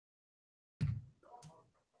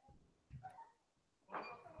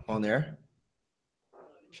On air?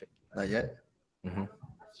 Not yet. Mhm.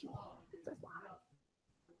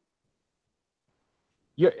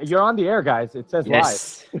 You're on the air, guys. It says live.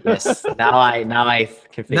 Yes, yes. Now I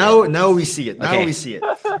can figure Now, out. now we see it. Now Okay. we see it.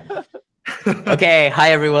 Okay,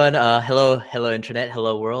 hi everyone. Hello internet.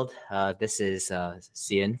 Hello world. This is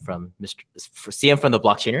Cian from Cian from the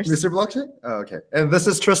Blockchainers. Mr. Blockchain? Oh, okay. And this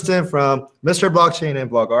is Tristan from Mr. Blockchain and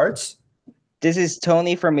Blog Arts. This is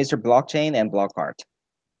Tony from Mr. Blockchain and Block Art.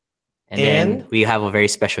 And then And- we have a very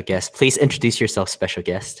special guest. Please introduce yourself, special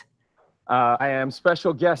guest. I am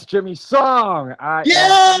special guest Jimmy Song.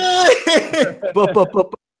 Yeah!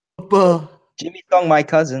 Jimmy Song, my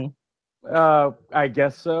cousin. I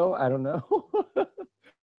guess so. I don't know.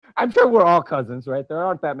 I'm sure we're all cousins, right? There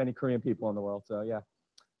aren't that many Korean people in the world, so yeah.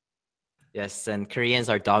 Yes, and Koreans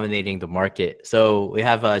are dominating the market. So we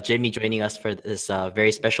have Jimmy joining us for this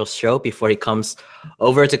very special show before he comes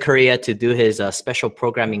over to Korea to do his special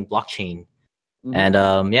programming blockchain. Mhm.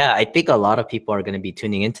 And yeah, I think a lot of people are going to be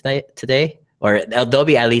tuning in today, or they'll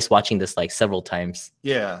be at least watching this like several times.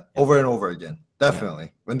 Yeah, over and over again.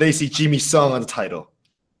 Definitely. When they see Jimmy Sung on the title.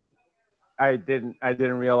 I didn't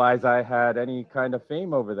realize I had any kind of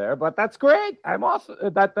fame over there, but that's great. I'm also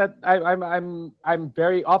I'm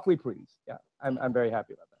very awfully pleased. Yeah, I'm very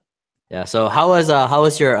happy about that. Yeah. So how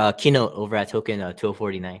was your keynote over at Token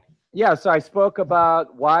 2049? Yeah, so I spoke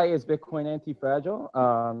about why is Bitcoin anti-fragile.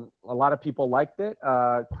 A lot of people liked it.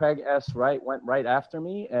 Craig S. Wright went right after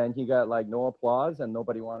me, and he got like no applause, and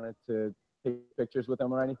nobody wanted to take pictures with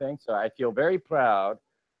him or anything. So I feel very proud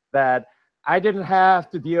that I didn't have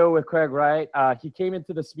to deal with Craig Wright. He came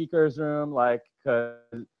into the speaker's room like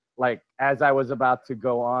as I was about to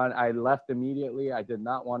go on, I left immediately. I did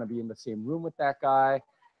not want to be in the same room with that guy.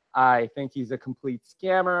 I think he's a complete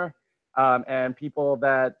scammer. And people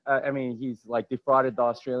that, I mean, he's like defrauded the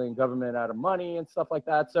Australian government out of money and stuff like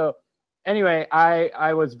that. So anyway,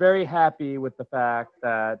 I was very happy with the fact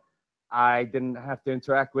that I didn't have to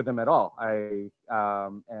interact with him at all. And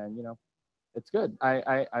you know, it's good.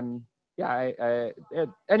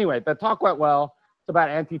 Anyway, the talk went well. It's about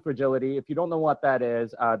anti-fragility. If you don't know what that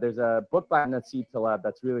is, there's a book by Nassim Taleb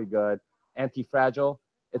that's really good, Anti-Fragile.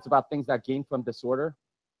 It's about things that gain from disorder.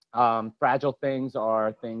 Fragile things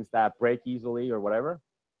are things that break easily or whatever.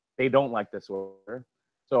 They don't like disorder.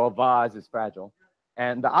 So a vase is fragile.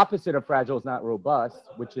 And the opposite of fragile is not robust,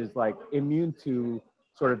 which is like immune to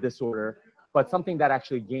sort of disorder, but something that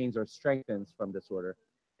actually gains or strengthens from disorder.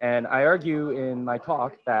 And I argue in my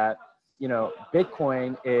talk that, you know,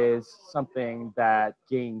 Bitcoin is something that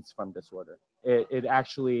gains from disorder. It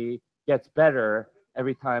actually gets better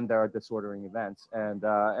every time there are disordering events. And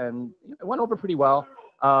it went over pretty well.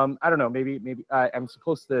 I don't know, maybe I'm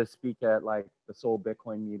supposed to speak at like the Seoul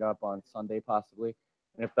Bitcoin meetup on Sunday possibly.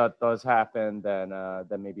 And if that does happen,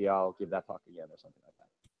 then maybe I'll give that talk again or something like that.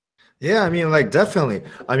 Yeah, I mean, like, definitely.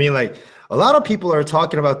 I mean, like, a lot of people are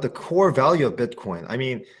talking about the core value of Bitcoin. I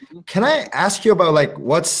mean, can I ask you about, like,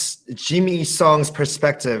 what's Jimmy Song's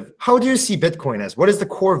perspective? How do you see Bitcoin as? What is the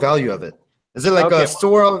core value of it? Is it like a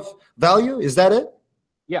store of value? Is that it?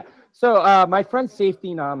 Yeah. So my friend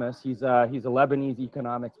Safety Namas, he's a Lebanese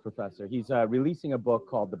economics professor. He's releasing a book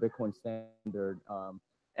called The Bitcoin Standard.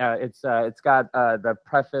 It's got the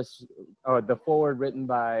preface or the forward written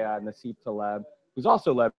by Nassim Taleb, who's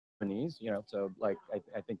also Lebanese, you know, so like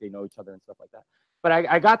I think they know each other and stuff like that. But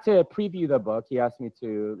I got to preview the book. He asked me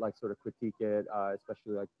to like sort of critique it,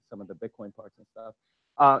 especially like some of the Bitcoin parts and stuff.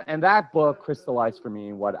 And that book crystallized for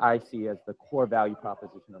me what I see as the core value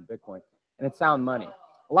proposition of Bitcoin, and it's sound money.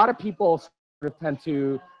 A lot of people sort of tend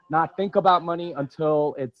to not think about money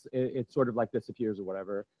until it sort of like disappears or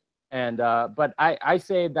whatever. And but I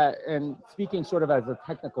say that, and speaking sort of as a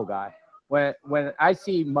technical guy, when I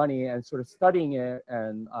see money and sort of studying it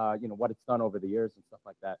and you know what it's done over the years and stuff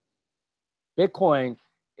like that, Bitcoin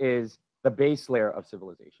is the base layer of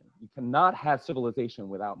civilization. You cannot have civilization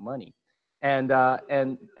without money, and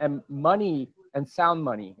money and sound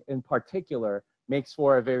money in particular makes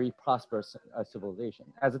for a very prosperous civilization.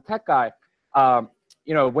 As a tech guy,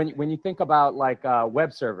 you know, when you think about like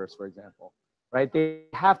web servers, for example, right? They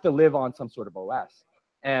have to live on some sort of OS.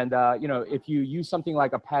 And you know, if you use something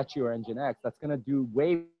like Apache or Nginx, that's going to do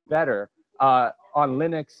way better on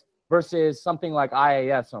Linux versus something like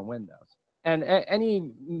IIS on Windows. And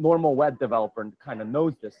any normal web developer kind of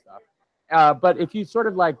knows this stuff. But if you sort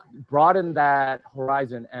of like broaden that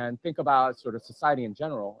horizon and think about sort of society in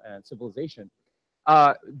general and civilization,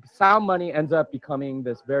 sound money ends up becoming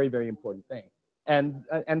this very, very important thing. And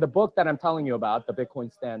the book that I'm telling you about, The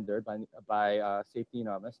Bitcoin Standard by Safety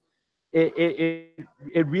Namas,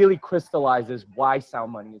 it really crystallizes why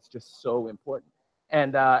sound money is just so important.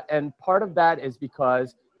 And part of that is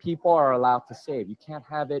because people are allowed to save. You can't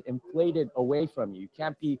have it inflated away from you. You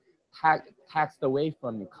can't be taxed away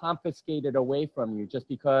from you, confiscated away from you, just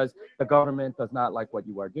because the government does not like what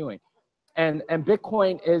you are doing. And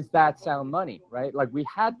Bitcoin is that sound money, right? Like we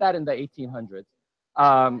had that in the 1800s,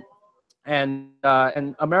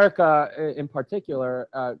 and America in particular,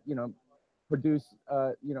 produced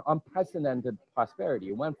unprecedented prosperity.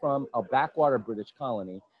 It went from a backwater British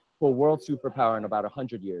colony to a world superpower in about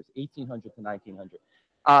 100 years, 1800 to 1900.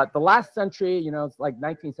 The last century, it's like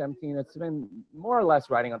 1917. It's been more or less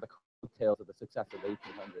riding on the coattails of the success of the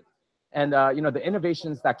 1800s. And the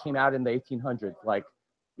innovations that came out in the 1800s, like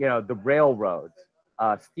the railroads,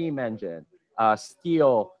 steam engine,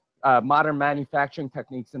 steel, modern manufacturing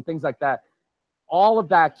techniques, and things like that. All of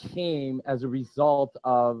that came as a result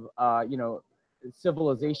of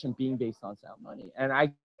civilization being based on sound money, and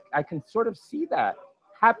I can sort of see that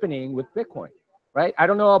happening with Bitcoin, right? I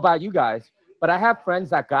don't know about you guys, but I have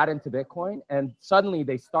friends that got into Bitcoin and suddenly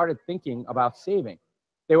they started thinking about saving.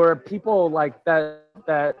 There were people like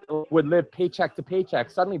that would live paycheck to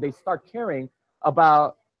paycheck. Suddenly they start caring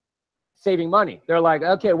about saving money. They're like,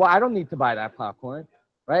 okay, well, I don't need to buy that popcorn,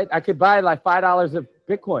 right? I could buy like $5 of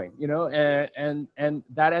Bitcoin, and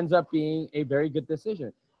that ends up being a very good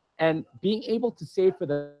decision. And being able to save for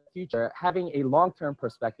the future, having a long-term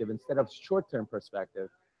perspective instead of short-term perspective,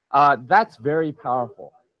 that's very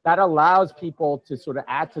powerful. That allows people to sort of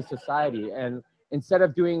add to society. And instead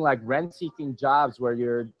of doing like rent-seeking jobs where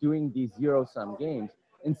you're doing these zero-sum games,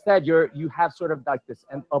 instead you have sort of like this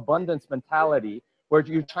abundance mentality where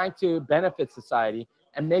you're trying to benefit society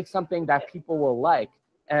and make something that people will like.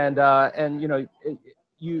 And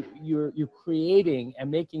you're creating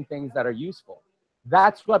and making things that are useful.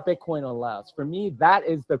 That's what Bitcoin allows. For me, that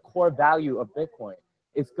is the core value of Bitcoin.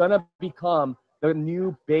 It's gonna become the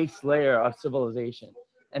new base layer of civilization.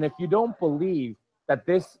 And if you don't believe that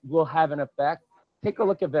this will have an effect, take a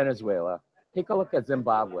look at Venezuela, take a look at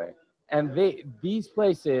Zimbabwe. And these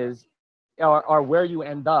places are where you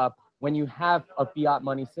end up when you have a fiat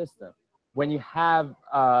money system, when you have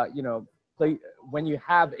when you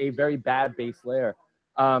have a very bad base layer.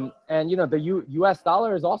 And the US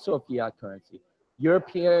dollar is also a fiat currency.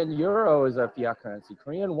 European euro is a fiat currency.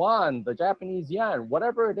 Korean won, the Japanese yen,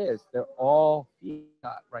 whatever it is, they're all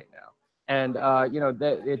fiat right now. And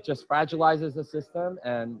it just fragilizes the system.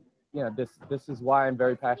 And this is why I'm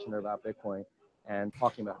very passionate about Bitcoin and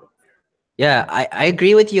talking about it. Yeah, I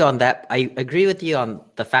agree with you on that. I agree with you on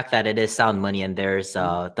the fact that it is sound money and there's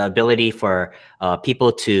the ability for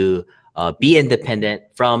people to be independent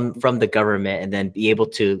from the government and then be able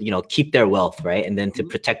to keep their wealth, right? And then to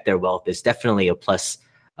protect their wealth is definitely a plus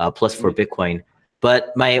for Bitcoin.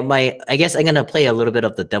 But my I guess I'm gonna play a little bit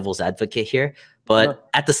of the devil's advocate here. But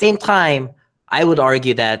at the same time, I would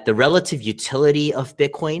argue that the relative utility of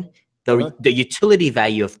Bitcoin, the utility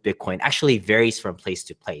value of Bitcoin actually varies from place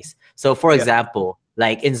to place. So for example,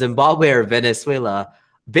 like in Zimbabwe or Venezuela,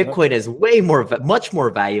 Bitcoin is much more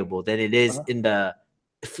valuable than it is in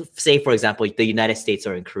say for example, the United States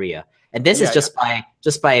or in Korea. And this is just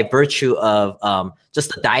by virtue of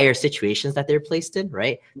just the dire situations that they're placed in,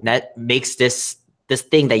 right? And that makes this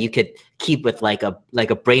thing that you could keep with like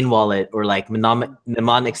a brain wallet or like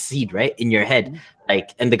mnemonic seed, right, in your head,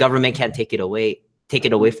 like, and the government can't take it away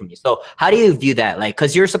from you. So how do you view that? Like,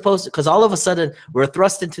 because all of a sudden we're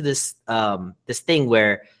thrust into this this thing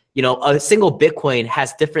where a single Bitcoin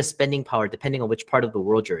has different spending power depending on which part of the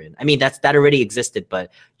world you're in. I mean, that already existed,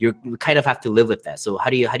 but you kind of have to live with that. So how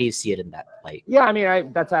do you see it in that light? Yeah, I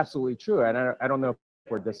mean, that's absolutely true, and I don't know if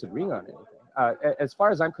we're disagreeing on anything. As far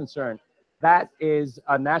as I'm concerned, that is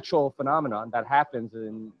a natural phenomenon that happens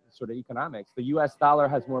in sort of economics. The U.S. dollar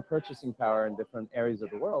has more purchasing power in different areas of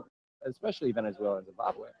the world, especially Venezuela and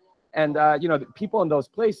Zimbabwe. And the people in those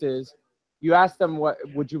places, you ask them, what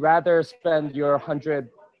would you rather spend your 100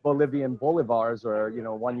 Bolivian bolivars or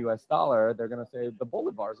 $1 US? They're going to say the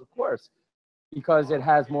bolivars, of course, because it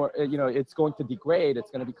has more. It's going to degrade. It's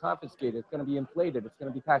going to be confiscated. It's going to be inflated. It's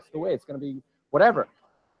going to be taxed away. It's going to be whatever.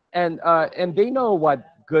 And they know what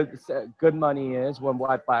good money is,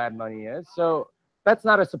 what bad money is. So that's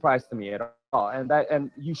not a surprise to me at all. And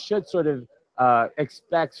you should sort of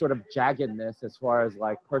expect sort of jaggedness as far as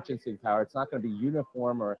like purchasing power. It's not going to be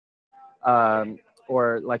uniform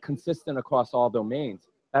or like consistent across all domains.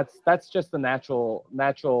 That's just the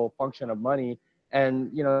natural function of money,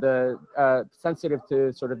 and the sensitive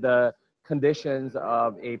to sort of the conditions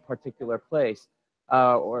of a particular place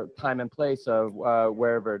or time and place of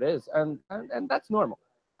wherever it is, and that's normal.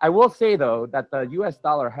 I will say though that the U.S.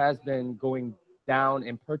 dollar has been going down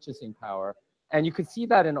in purchasing power And you can see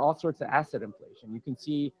that in all sorts of asset inflation. You can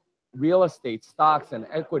see real estate, stocks, and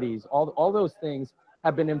equities, all those things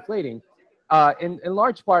have been inflating in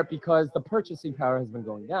large part because the purchasing power has been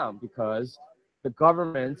going down because the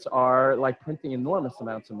governments are like printing enormous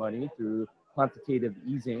amounts of money through quantitative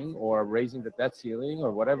easing or raising the debt ceiling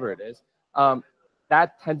or whatever it is.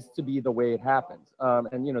 That tends to be the way it happens.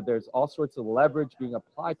 And you know, there's all sorts of leverage being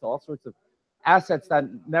applied to all sorts of assets that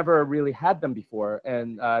never really had them before.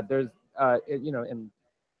 And you know, and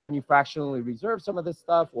when you fractionally reserve some of this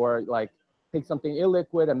stuff or like take something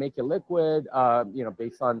illiquid and make it liquid, you know,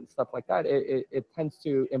 based on stuff like that, it tends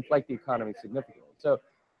to inflate the economy significantly. So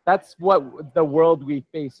that's what the world we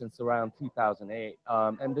face since around 2008.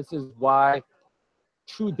 And this is why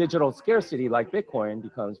true digital scarcity like Bitcoin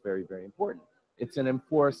becomes very, very important. It's an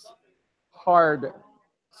enforced hard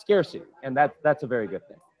scarcity, and that's a very good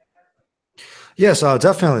thing. Yes,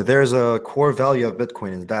 definitely. There's a core value of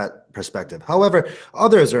Bitcoin in that perspective. However,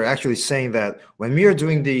 others are actually saying that when we are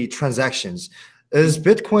doing the transactions, is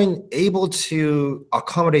Bitcoin able to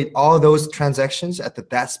accommodate all those transactions at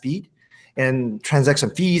that speed and transaction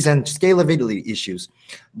fees and scalability issues?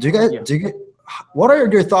 What are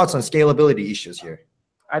your thoughts on scalability issues here?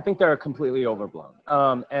 I think they're completely overblown.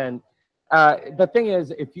 And the thing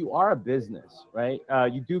is, if you are a business, right,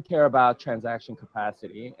 you do care about transaction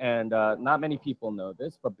capacity. And not many people know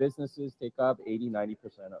this, but businesses take up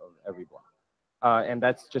 80–90% of every block. And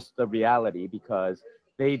that's just the reality because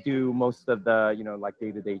they do most of the, you know, like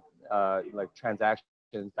day-to-day like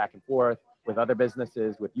transactions back and forth with other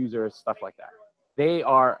businesses, with users, stuff like that. They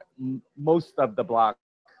are most of the block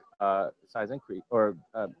size increase or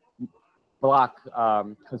block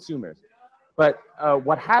consumers. But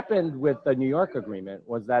what happened with the New York agreement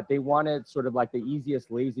was that they wanted sort of like the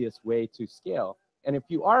easiest, laziest way to scale. And if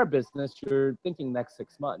you are a business, you're thinking next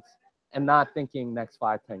 6 months and not thinking next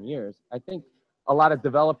 5–10 years. I think a lot of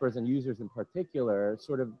developers and users in particular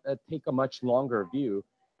sort of take a much longer view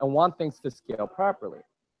and want things to scale properly.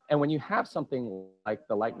 And when you have something like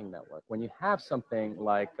the Lightning Network, when you have something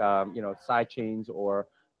like you know, side chains or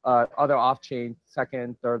other off-chain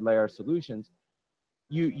second, third layer solutions,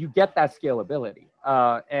 you get that scalability.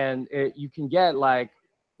 And you can get like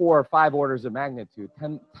 4 or 5 orders of magnitude,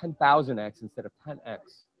 10,000x instead of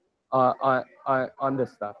 10x on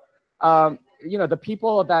this stuff. You know, the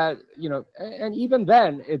people that, you know, and even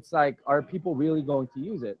then, it's like, are people really going to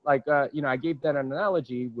use it? Like, you know, I gave that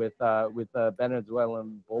analogy with the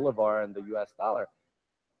Venezuelan bolivar and the US dollar.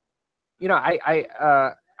 You know,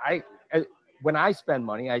 when I spend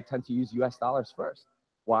money, I tend to use US dollars first.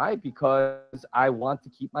 Why? Because I want to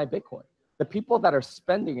keep my Bitcoin. The people that are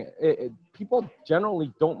spending it, people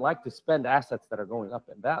generally don't like to spend assets that are going up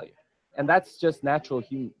in value. And that's just natural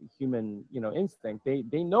human, you know, instinct.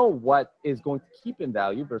 They know what is going to keep in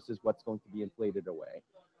value versus what's going to be inflated away.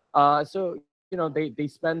 So, you know, they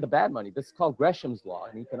spend the bad money. This is called Gresham's law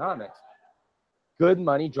in economics. Good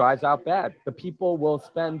money drives out bad. The people will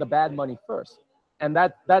spend the bad money first. And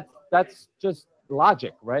that's just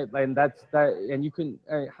logic, right? And and you can,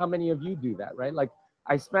 how many of you do that, right? Like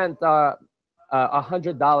I spent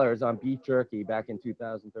 $100 on beef jerky back in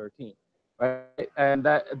 2013, right? And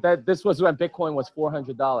this was when Bitcoin was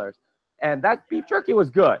 $400, and that beef jerky was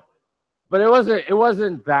good, but it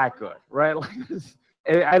wasn't that good, right? Like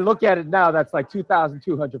I look at it now, that's like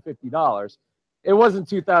 $2,250. It wasn't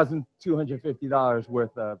 $2,250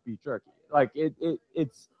 worth of beef jerky. Like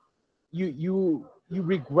it's you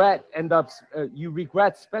regret you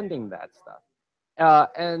regret spending that stuff.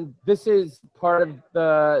 And this is part of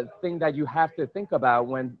the thing that you have to think about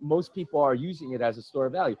when most people are using it as a store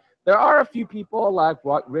of value. There are a few people like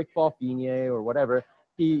Rick Falfine or whatever.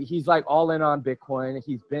 He's like all in on Bitcoin.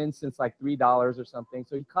 He's been since like $3 or something.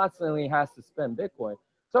 So he constantly has to spend Bitcoin.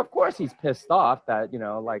 So of course he's pissed off that, you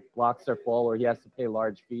know, like blocks are full or he has to pay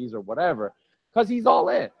large fees or whatever, because he's all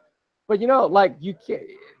in. But you know, like you can't,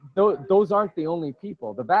 those aren't the only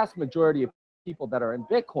people. The vast majority of people that are in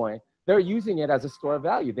Bitcoin, they're using it as a store of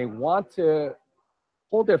value. They want to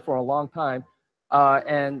hold it for a long time.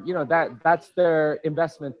 And you know, that's their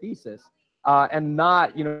investment thesis. And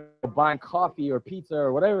not, you know, buying coffee or pizza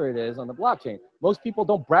or whatever it is on the blockchain. Most people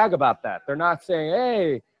don't brag about that. They're not saying,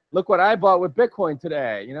 hey, look what I bought with Bitcoin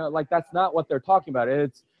today. You know, like that's not what they're talking about.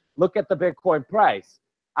 It's look at the Bitcoin price.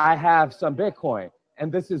 I have some Bitcoin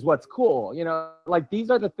and this is what's cool. You know, like these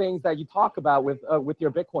are the things that you talk about with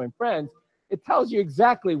your Bitcoin friends. It tells you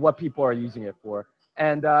exactly what people are using it for.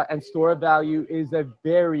 And store of value is a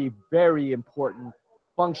very, very important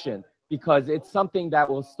function because it's something that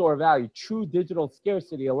will store value. True digital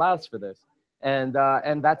scarcity allows for this. And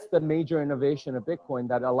that's the major innovation of Bitcoin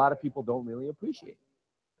that a lot of people don't really appreciate.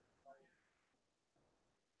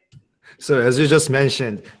 So as you just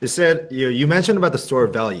mentioned, you said you mentioned about the store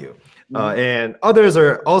value, Mhm. and others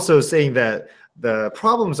are also saying that the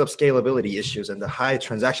problems of scalability issues and the high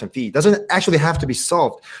transaction fee doesn't actually have to be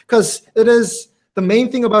solved because it is the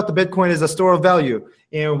main thing about the Bitcoin is the store of value.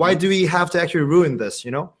 And why do we have to actually ruin this?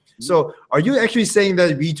 So are you actually saying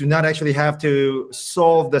that we do not actually have to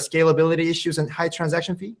solve the scalability issues and high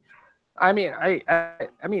transaction fee? I mean,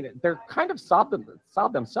 I mean, they're kind of solved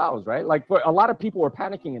themselves, right? Like, for a lot of people were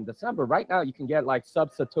panicking in December. Right now, you can get like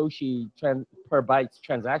sub Satoshi per bytes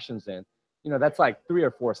transactions in. That's like 3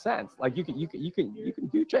 or 4 cents. Like, you can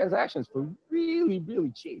do transactions for really,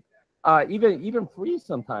 really cheap, even free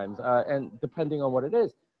sometimes, and depending on what it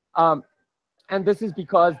is. Um, and this is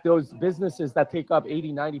because those businesses that take up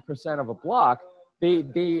 80-90% of a block, they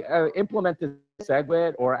implemented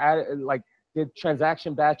SegWit or added, like, did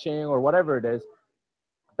transaction batching or whatever it is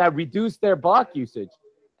that reduce their block usage.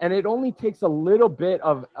 And it only takes a little bit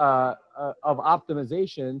of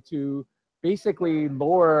optimization to basically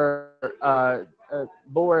lower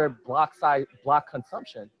block size, block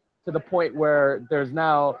consumption, to the point where there's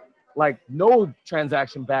now like no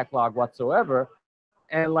transaction backlog whatsoever,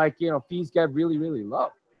 and like, fees get really, really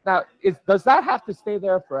low. Now, does that have to stay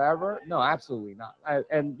there forever? No, absolutely not.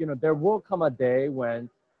 And there will come a day when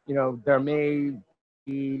there may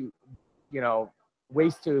be,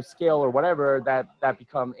 ways to scale or whatever that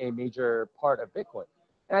become a major part of Bitcoin.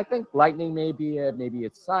 And I think Lightning may be it, maybe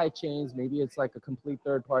it's side chains, maybe it's like a complete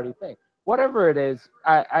third party thing. Whatever it is,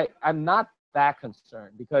 I'm not that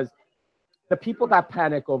concerned, because the people that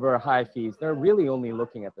panic over high fees, they're really only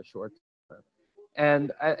looking at the short term.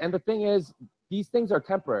 And the thing is, these things are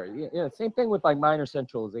temporary. Same thing with like miner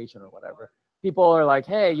centralization or whatever. People are like,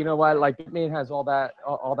 hey, you know what? Like, Bitmain has all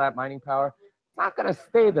that mining power. It's not gonna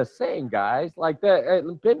stay the same, guys. Like,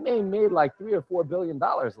 Bitmain made like $3 or $4 billion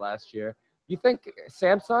last year. You think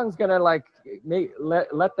Samsung's gonna like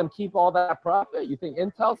let them keep all that profit? You think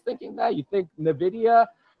Intel's thinking that? You think Nvidia?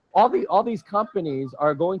 All these companies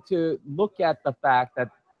are going to look at the fact that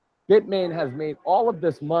Bitmain has made all of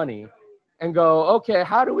this money and go, okay,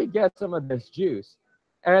 how do we get some of this juice?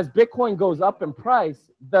 And as Bitcoin goes up in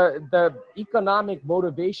price, the economic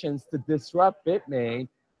motivations to disrupt Bitmain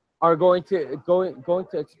are going to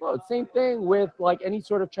explode. Same thing with like any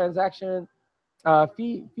sort of transaction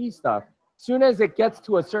fee stuff. Soon as it gets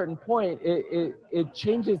to a certain point, it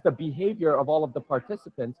changes the behavior of all of the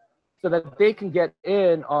participants so that they can get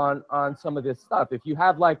in on some of this stuff. If you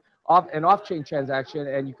have like an off-chain transaction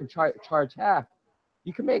and you can charge half,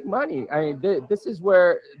 you can make money. I mean, this is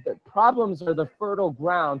where the problems are the fertile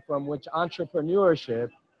ground from which entrepreneurship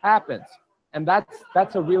happens. And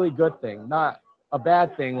that's a really good thing, not a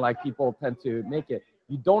bad thing like people tend to make it.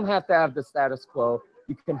 You don't have to have the status quo.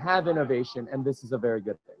 You can have innovation, and this is a very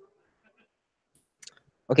good thing.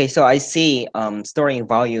 Okay, so I see storing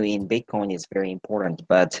value in Bitcoin is very important,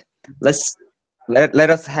 but let's let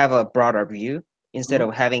us have a broader view. Instead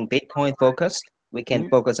of having Bitcoin focused, we can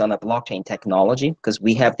focus on a blockchain technology because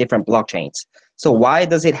we have different blockchains. So why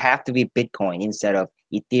does it have to be Bitcoin instead of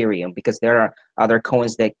Ethereum? Because there are other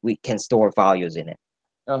coins that we can store values in it.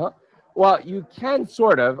 Uh-huh. Well, you can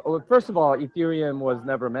sort of. Well, first of all, Ethereum was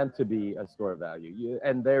never meant to be a store of value,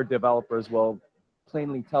 and their developers will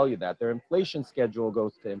plainly tell you that. Their inflation schedule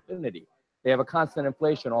goes to infinity. They have a constant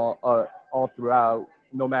inflation all throughout,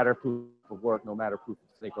 no matter proof of work, no matter proof of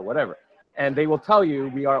stake or whatever. And they will tell you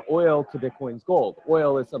we are oil to Bitcoin's gold.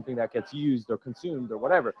 Oil is something that gets used or consumed or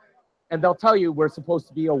whatever. And they'll tell you we're supposed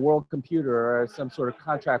to be a world computer or some sort of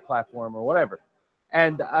contract platform or whatever.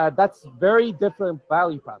 And that's very different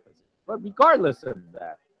value proposition. But regardless of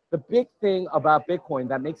that, the big thing about Bitcoin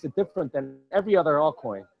that makes it different than every other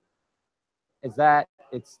altcoin is that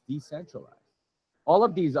it's decentralized. All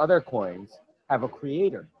of these other coins have a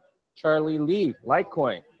creator. Charlie Lee,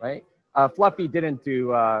 Litecoin, right? Fluffy didn't do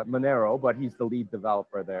Monero, but he's the lead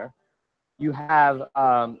developer there. You have,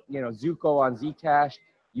 Zuko on Zcash.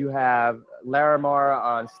 You have Larimar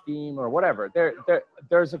on Steam or whatever.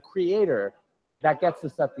 There's a creator that gets to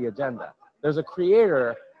set the agenda. There's a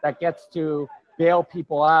creator that gets to bail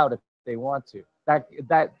people out if they want to.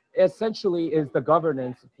 That essentially is the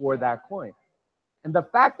governance for that coin. And the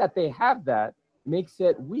fact that they have that makes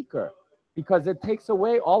it weaker because it takes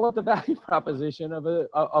away all of the value proposition of a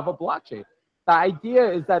blockchain. The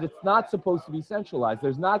idea is that it's not supposed to be centralized.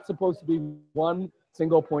 There's not supposed to be one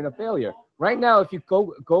single point of failure. Right now, if you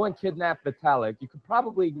go and kidnap Vitalik, you could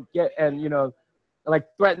probably get like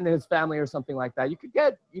threaten his family or something like that. You could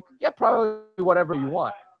get probably whatever you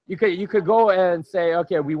want. You could go and say,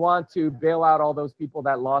 okay, we want to bail out all those people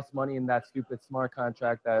that lost money in that stupid smart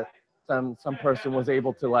contract that some person was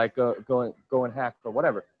able to like go and hack or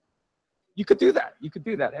whatever. You could do that. You could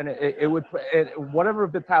do that, and it would whatever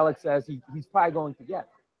Vitalik says, he's probably going to get.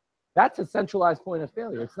 That's a centralized point of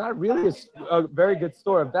failure. It's not really a very good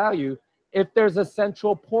store of value if there's a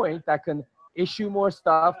central point that can issue more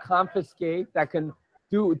stuff, confiscate, that can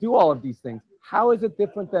do all of these things. How is it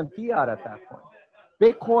different than fiat at that point?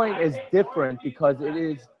 Bitcoin is different because it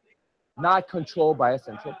is not controlled by a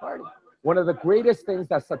central party. One of the greatest things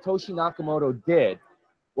that Satoshi Nakamoto did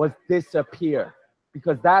was disappear,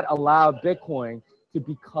 because that allowed Bitcoin to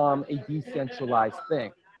become a decentralized thing.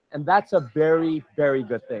 And that's a very, very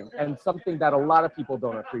good thing, and something that a lot of people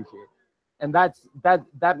don't appreciate. And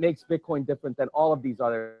that makes Bitcoin different than all of these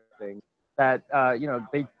other things that,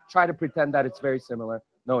 they try to pretend that it's very similar.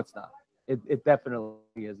 No, it's not. It definitely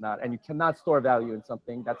is not. And you cannot store value in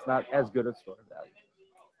something that's not as good a store of value.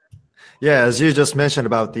 Yeah, as you just mentioned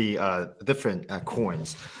about the different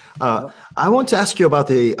coins, I want to ask you about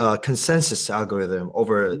the consensus algorithm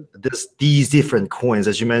over these different coins.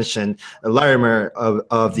 As you mentioned, Larimer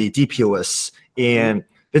of the DPoS and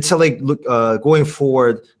Vitalik going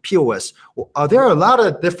forward POS. There are a lot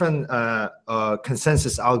of different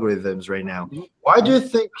consensus algorithms right now. Why do you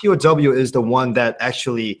think POW is the one that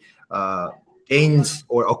actually gains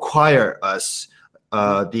or acquire us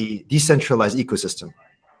the decentralized ecosystem?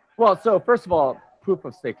 Well, so first of all, proof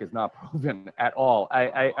of stake is not proven at all.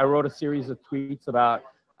 I wrote a series of tweets about,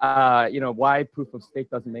 why proof of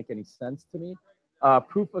stake doesn't make any sense to me.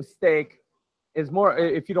 Proof of stake is more,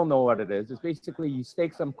 if you don't know what it is, it's basically you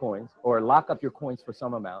stake some coins or lock up your coins for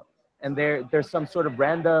some amount. And there's some sort of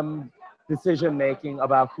random decision making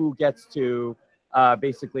about who gets to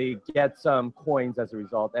basically get some coins as a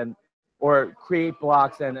result, or create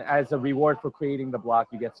blocks. And as a reward for creating the block,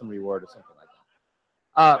 you get some reward or something like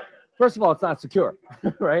that. First of all, it's not secure,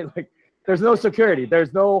 right? Like, there's no security.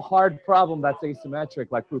 There's no hard problem that's asymmetric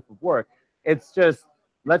like proof of work. It's just,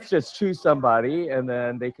 let's just choose somebody and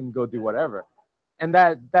then they can go do whatever. And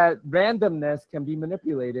that randomness can be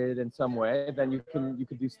manipulated in some way. Then you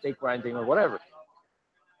could do stake grinding or whatever.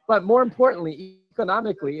 But more importantly,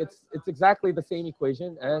 economically, it's exactly the same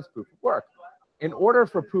equation as proof of work. In order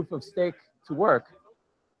for proof of stake to work,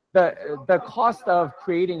 the cost of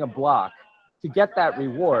creating a block to get that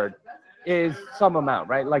reward is some amount,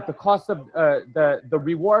 right? Like the cost of the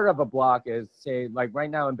reward of a block is, say, like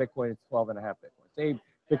right now in Bitcoin, it's 12.5 Bitcoin. Say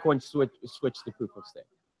Bitcoin switch to proof of stake.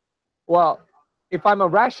 Well, if I'm a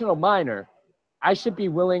rational miner, I should be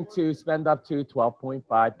willing to spend up to 12.5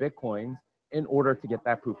 Bitcoins in order to get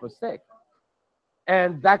that proof of stake.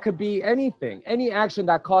 And that could be anything, any action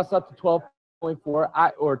that costs up to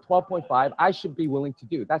 12.4 or 12.5, I should be willing to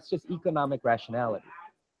do. That's just economic rationality.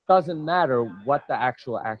 Doesn't matter what the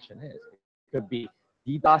actual action is. It could be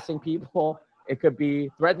DDoSing people. It could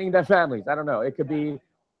be threatening their families. I don't know. It could be,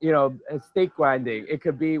 stake grinding. It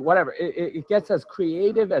could be whatever. It gets as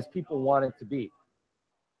creative as people want it to be.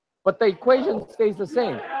 But the equation stays the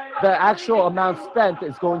same. The actual amount spent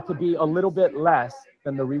is going to be a little bit less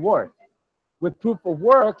than the reward. With proof of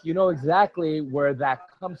work, you know exactly where that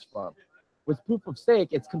comes from. With proof of stake,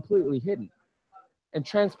 it's completely hidden. And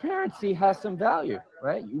transparency has some value,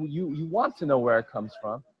 right? You want to know where it comes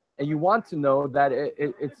from, and you want to know that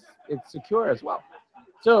it's secure as well.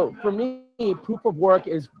 So for me, proof of work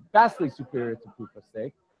is vastly superior to proof of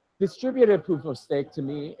stake. Distributed proof of stake to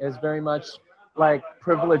me is very much like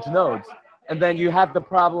privileged nodes. And then you have the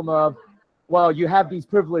problem of, well, you have these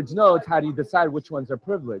privileged nodes. How do you decide which ones are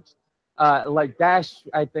privileged? Like Dash,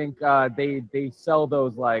 I think they sell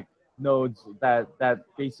those like nodes that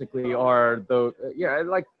basically are the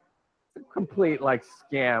like complete like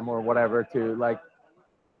scam or whatever to like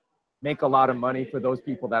make a lot of money for those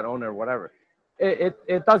people that own it or whatever.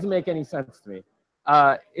 It doesn't make any sense to me.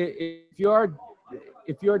 If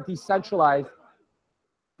you're decentralized,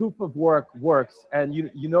 proof of work works, and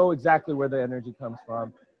you know exactly where the energy comes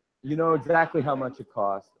from, you know exactly how much it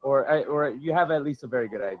costs, or you have at least a very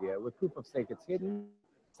good idea. With proof of stake, it's hidden,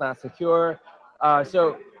 it's not secure.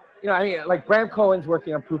 So like Bram Cohen's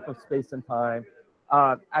working on proof of space and time.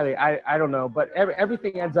 I don't know, but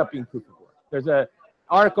everything ends up being proof of work. There's an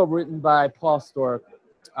article written by Paul Stork.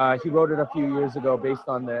 He wrote it a few years ago based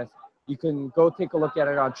on this. You can go take a look at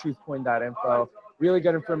it on truthcoin.info. Really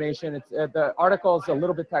good information. The article is a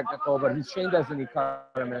little bit technical, but he's trained as an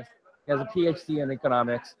economist. He has a PhD in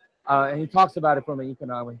economics, and he talks about it from an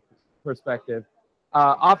economic perspective.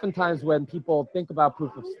 Oftentimes when people think about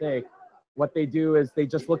proof of stake, what they do is they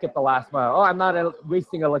just look at the last mile. Oh, I'm not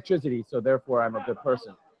wasting electricity, so therefore I'm a good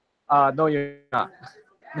person. No, you're not.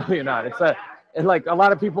 No, you're not. It's like a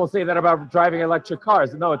lot of people say that about driving electric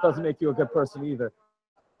cars. No, it doesn't make you a good person either.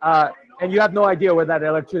 And you have no idea where that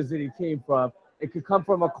electricity came from. It could come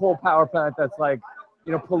from a coal power plant that's like,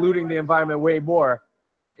 polluting the environment way more.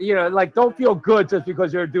 Like don't feel good just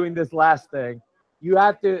because you're doing this last thing. You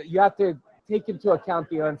have to take into account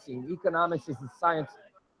the unseen. Economics is the science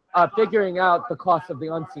figuring out the cost of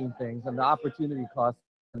the unseen things and the opportunity costs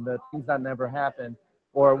and the things that never happened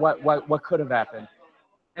or what could have happened.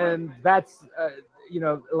 And that's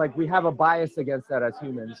like we have a bias against that as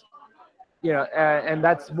humans. And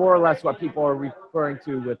that's more or less what people are referring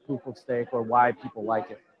to with proof of stake or why people like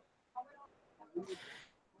it.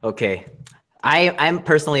 Okay. I'm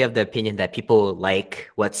personally of the opinion that people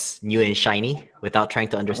like what's new and shiny without trying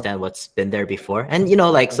to understand what's been there before. And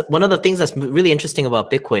like one of the things that's really interesting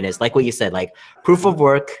about Bitcoin is like what you said, like proof of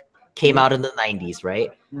work came out in the 90s,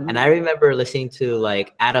 right? And I remember listening to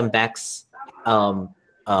like Adam Beck's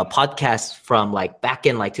podcast from like back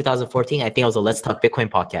in like 2014. I think it was a Let's Talk Bitcoin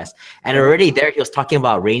podcast. And already there he was talking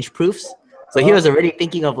about range proofs. So he was already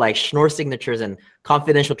thinking of like Schnorr signatures and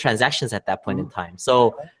confidential transactions at that point in time.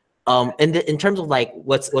 So in terms of like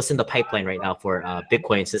what's in the pipeline right now for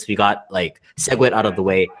Bitcoin, since we got like SegWit out of the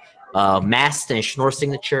way, masked and Schnorr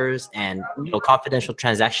signatures and confidential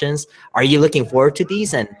transactions, are you looking forward to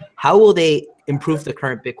these, and how will they improve the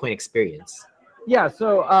current Bitcoin experience? Yeah,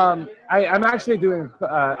 so I'm actually doing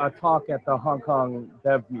a talk at the Hong Kong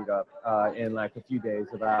Dev Meetup in like a few days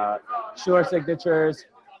about Schnorr signatures,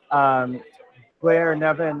 Blair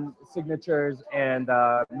Nevin signatures, and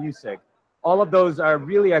Musing. All of those are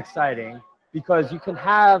really exciting because you can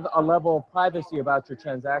have a level of privacy about your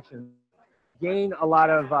transactions, gain a lot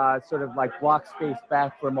of sort of like block space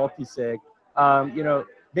back for multi-sig,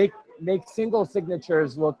 make single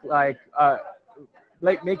signatures look like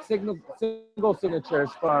make single signatures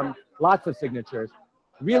from lots of signatures.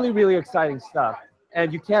 Really, really exciting stuff.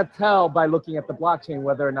 And you can't tell by looking at the blockchain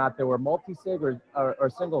whether or not they were multi-sig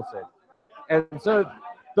or single sig. And so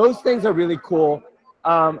those things are really cool.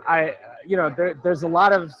 There's a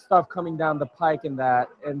lot of stuff coming down the pike in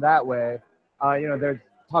that way. They're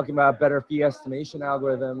talking about better fee estimation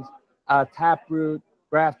algorithms, Taproot,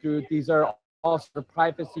 Graftroot. These are all sort of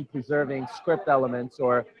privacy preserving script elements,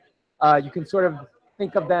 or you can sort of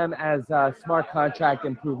think of them as smart contract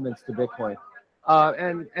improvements to Bitcoin.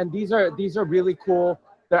 And these are really cool.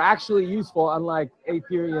 They're actually useful, unlike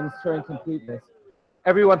Ethereum's Turing completeness.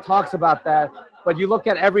 Everyone talks about that, but you look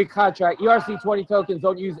at every contract, ERC20 tokens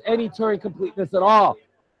don't use any Turing completeness at all.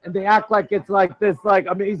 And they act like it's like this like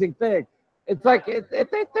amazing thing. It's like,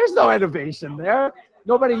 there's no innovation there.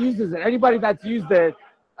 Nobody uses it. Anybody that's used it,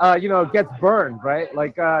 gets burned, right?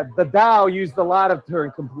 Like the DAO used a lot of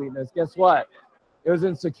Turing completeness. Guess what? It was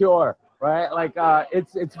insecure, right? Like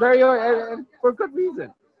it's very, for good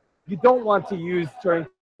reason. You don't want to use Turing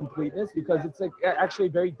completeness because it's actually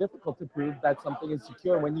very difficult to prove that something is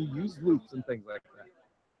secure when you use loops and things like that.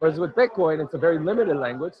 Whereas with Bitcoin, it's a very limited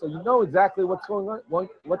language, so you know exactly what's going on,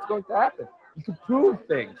 what's going to happen. You can prove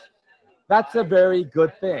things. That's a very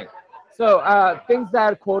good thing. So things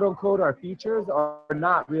that quote unquote are features are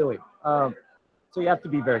not really. So you have to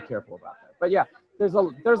be very careful about that. But yeah, there's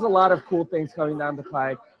a lot of cool things coming down the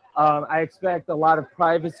pipe. I expect a lot of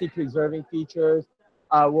privacy preserving features.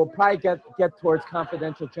 We'll probably get towards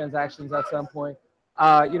confidential transactions at some point.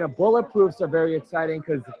 Bulletproofs are very exciting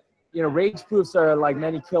because range proofs are like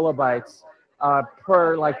many kilobytes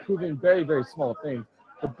per like proving very, very small things.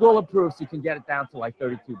 The bulletproofs, you can get it down to like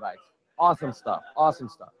 32 bytes. Awesome stuff. Awesome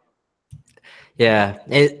stuff. Yeah,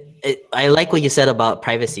 I like what you said about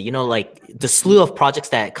privacy. Like the slew of projects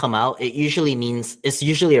that come out, it's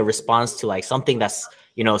usually a response to like something that's,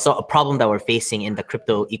 so a problem that we're facing in the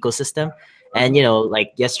crypto ecosystem. And,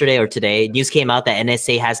 like yesterday or today, news came out that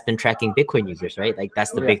NSA has been tracking Bitcoin users, right? Like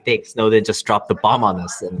that's the big thing. Snowden just dropped the bomb on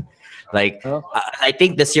us. And like, I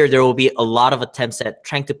think this year there will be a lot of attempts at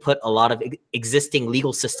trying to put a lot of existing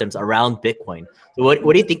legal systems around Bitcoin. So what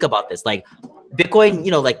do you think about this? Like Bitcoin,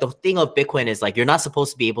 like the thing of Bitcoin is like, you're not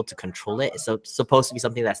supposed to be able to control it. It's supposed to be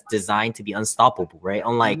something that's designed to be unstoppable, right?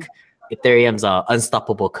 Unlike Ethereum's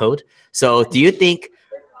unstoppable code. So do you think,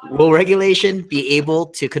 will regulation be able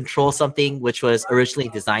to control something which was originally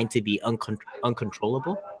designed to be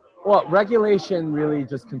uncontrollable? Well, regulation really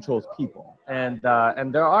just controls people, and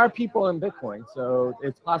there are people in Bitcoin, so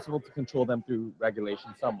it's possible to control them through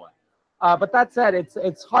regulation somewhat. But that said,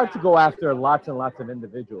 it's hard to go after lots and lots of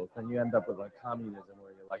individuals, and you end up with like communism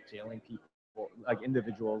where you're like jailing people, like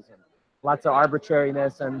individuals, and lots of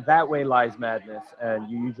arbitrariness, and that way lies madness, and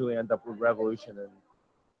you usually end up with revolution and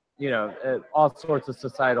all sorts of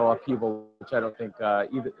societal upheaval, which I don't think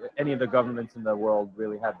any of the governments in the world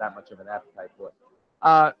really had that much of an appetite for.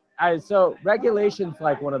 So regulation's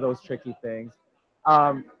like one of those tricky things.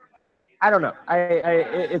 I don't know.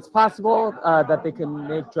 It's possible that they can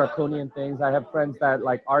make draconian things. I have friends that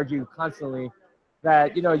like argue constantly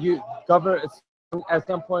that you govern at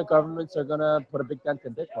some point governments are gonna put a big dent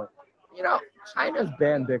in Bitcoin. You know, China's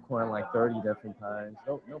banned Bitcoin like 30 different times.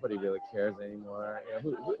 Nobody really cares anymore.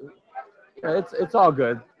 It's all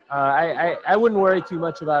good. I wouldn't worry too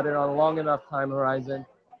much about it on a long enough time horizon.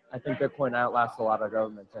 I think Bitcoin outlasts a lot of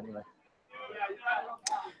governments anyway.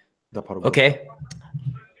 Okay.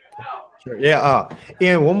 Sure. Yeah.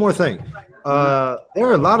 And one more thing. There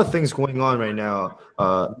are a lot of things going on right now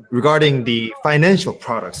regarding the financial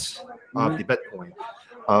products of the Bitcoin.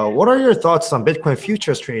 What are your thoughts on Bitcoin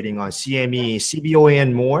futures trading on CME, CBOE,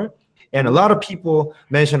 and more? And a lot of people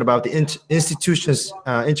mention about the institutions'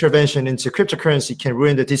 intervention into cryptocurrency can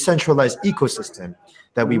ruin the decentralized ecosystem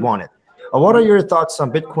that we wanted. What are your thoughts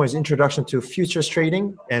on Bitcoin's introduction to futures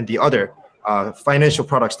trading and the other financial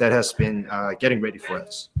products that has been getting ready for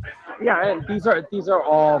us? Yeah, and these are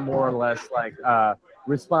all more or less like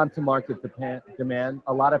respond to market demand.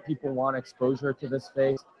 A lot of people want exposure to this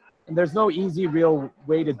space, and there's no easy, real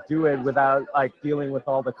way to do it without like dealing with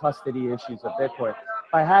all the custody issues of Bitcoin.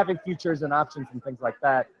 By having futures and options and things like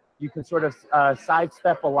that, you can sort of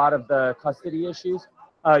sidestep a lot of the custody issues.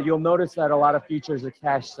 You'll notice that a lot of futures are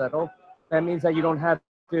cash settled. That means that you don't have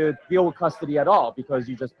to deal with custody at all because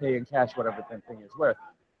you just pay in cash whatever the thing is worth.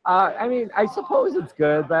 I mean, I suppose it's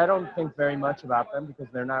good, but I don't think very much about them because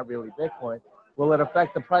they're not really Bitcoin. Will it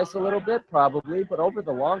affect the price a little bit? Probably, but over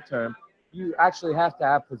the long term, you actually have to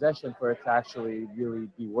have possession for it to actually really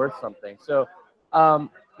be worth something. So,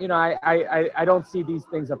 I don't see these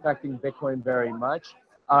things affecting Bitcoin very much.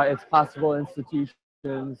 It's possible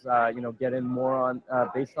institutions, get in more on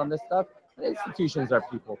based on this stuff. And institutions are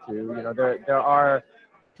people too. There are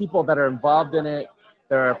people that are involved in it.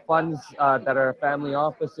 There are funds that are family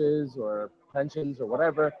offices or pensions or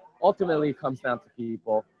whatever. Ultimately, it comes down to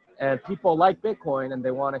people. And people like Bitcoin and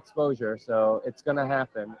they want exposure. So it's going to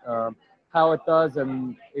happen. How it does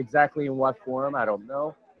and exactly in what form, I don't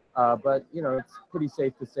know. But, it's pretty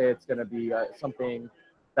safe to say it's going to be something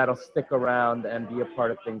that'll stick around and be a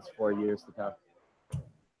part of things for years to come.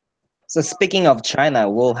 So speaking of China,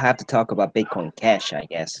 we'll have to talk about Bitcoin Cash, I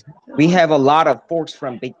guess. We have a lot of forks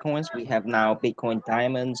from Bitcoins. We have now Bitcoin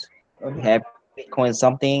Diamonds. We have Bitcoin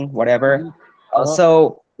something, whatever.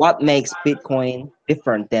 So what makes Bitcoin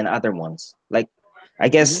different than other ones? Like, I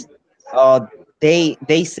guess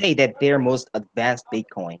they say that they're most advanced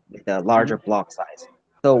Bitcoin with a larger block size.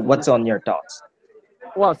 So what's on your thoughts?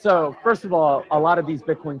 Well, so first of all, a lot of these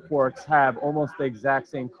Bitcoin forks have almost the exact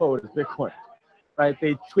same code as Bitcoin. Right?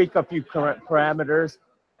 They tweak a few parameters,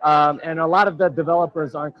 and a lot of the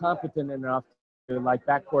developers aren't competent enough to like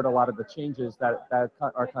backport a lot of the changes that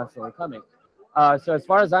are constantly coming. So as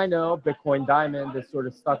far as I know, Bitcoin Diamond is sort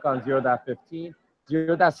of stuck on 0.15.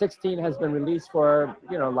 0.16 has been released for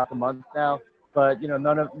like a month now, but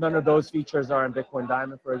none of those features are in Bitcoin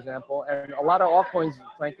Diamond, for example. And a lot of altcoins,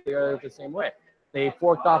 frankly, are the same way. They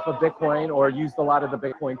forked off of Bitcoin or used a lot of the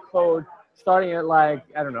Bitcoin code, starting at like,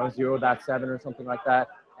 I don't know, 0.7 or something like that.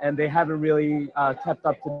 And they haven't really kept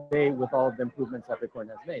up to date with all of the improvements that Bitcoin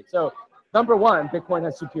has made. So number one, Bitcoin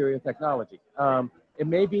has superior technology. It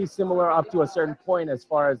may be similar up to a certain point as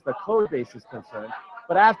far as the code base is concerned,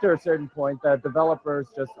 but after a certain point, the developers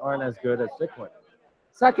just aren't as good as Bitcoin.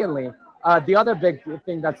 Secondly, the other big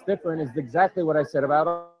thing that's different is exactly what I said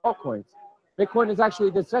about altcoins. Bitcoin is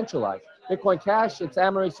actually decentralized. Bitcoin Cash, it's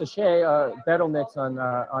Amory Sachet, Bettlenix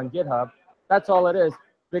on GitHub. That's all it is.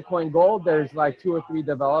 Bitcoin Gold, there's like 2 or 3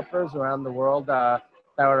 developers around the world that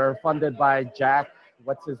are funded by Jack,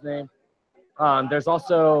 what's his name? There's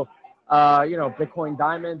also, Bitcoin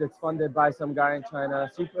Diamond, it's funded by some guy in China.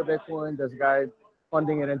 Super Bitcoin, there's a guy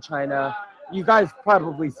funding it in China. You guys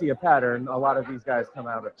probably see a pattern. A lot of these guys come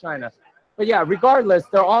out of China. But yeah, regardless,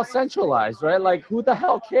 they're all centralized, right? Like, who the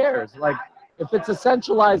hell cares? Like, if it's a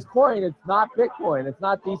centralized coin, it's not Bitcoin. It's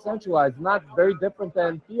not decentralized. It's not very different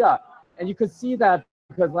than fiat. And you could see that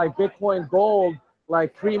because like Bitcoin Gold,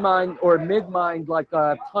 like pre-mined or mid-mined like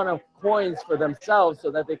a ton of coins for themselves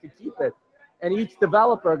so that they could keep it. And each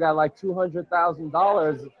developer got like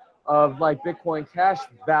 $200,000 of like Bitcoin Cash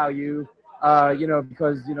value,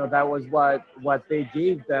 because that was what they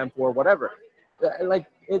gave them for whatever. Like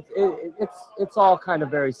it's all kind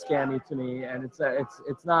of very scammy to me, and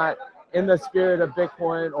it's not in the spirit of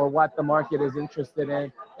Bitcoin or what the market is interested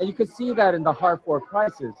in. And you can see that in the hard fork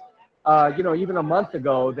prices. Even a month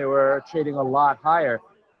ago, they were trading a lot higher.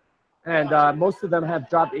 And most of them have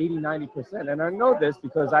dropped 80, 90%. And I know this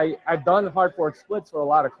because I've done hard fork splits for a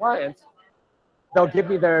lot of clients. They'll give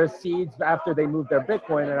me their seeds after they move their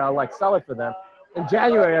Bitcoin and I'll like sell it for them. in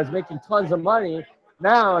January, I was making tons of money.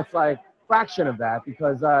 Now it's like fraction of that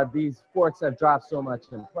because these forks have dropped so much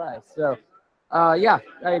in price. So, yeah,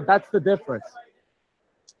 that's the difference.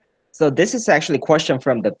 So this is actually a question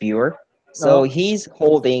from the viewer. So Uh-huh. he's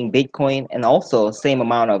holding Bitcoin and also same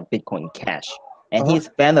amount of Bitcoin Cash, and Uh-huh. he's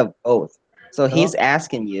fan of both. So Uh-huh. he's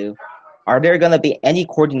asking you, are there gonna be any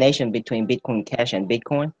coordination between Bitcoin Cash and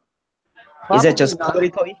Bitcoin? Is it Probably just not.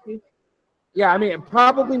 political issue? Yeah, I mean,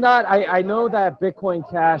 probably not. I know that Bitcoin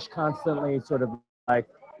Cash constantly sort of like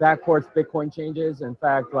backports Bitcoin changes. In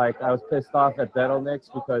fact, like I was pissed off at Nix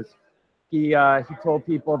because he told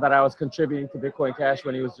people that I was contributing to Bitcoin Cash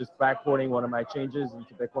when he was just backporting one of my changes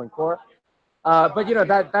into Bitcoin Core. But you know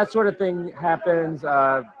that sort of thing happens.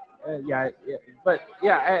 Yeah, but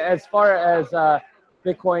yeah, as far as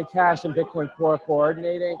Bitcoin Cash and Bitcoin Core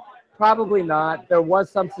coordinating, probably not. There was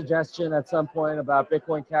some suggestion at some point about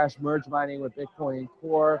Bitcoin Cash merge mining with Bitcoin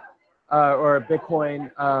Core, or Bitcoin,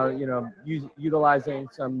 utilizing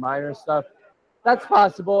some miner stuff. That's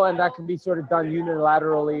possible, and that can be sort of done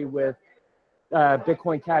unilaterally with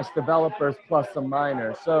Bitcoin Cash developers plus some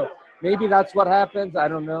miners. So maybe that's what happens. I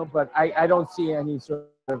don't know, but I don't see any sort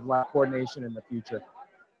of like coordination in the future.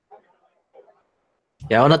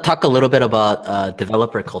 Yeah, I want to talk a little bit about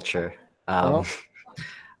developer culture. Uh-huh.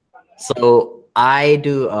 So I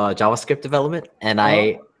do JavaScript development, and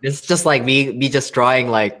Uh-huh. it's just like me just drawing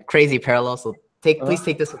like crazy parallels. So please Uh-huh.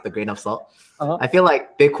 take this with a grain of salt. Uh-huh. I feel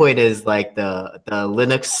like Bitcoin is like the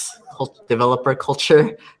Linux developer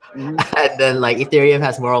culture, Mm-hmm. and then like Ethereum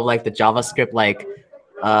has more of like the JavaScript like.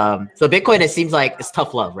 So Bitcoin, it seems like it's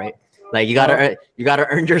tough love, right? Like Uh-huh. you gotta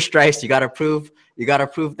earn your stripes. You gotta prove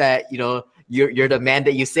that you're the man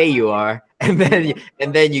that you say you are, and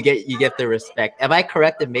then you get the respect. Am I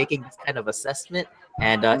correct in making this kind of assessment?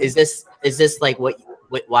 And is this like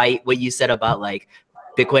what you said about like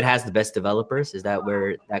Bitcoin has the best developers? Is that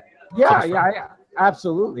where that Yeah, comes yeah, from?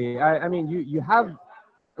 absolutely. I mean, you have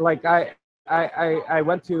like I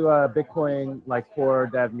went to a Bitcoin like core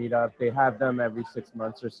dev meetup. They have them every 6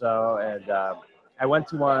 months or so, and I went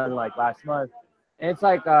to one like last month, and it's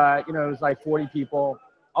like it was like 40 people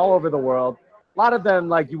all over the world. A lot of them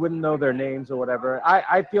like you wouldn't know their names or whatever.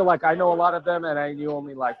 I feel like I know a lot of them, and I knew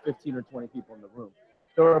only like 15 or 20 people in the room.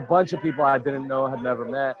 There were a bunch of people I didn't know, had never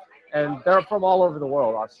met, and they're from all over the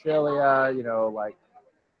world. Australia, like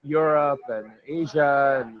Europe and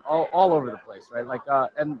Asia and all over the place, right? Like,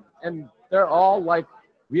 and they're all like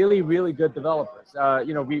really, really good developers.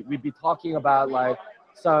 We'd be talking about like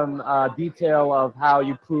some detail of how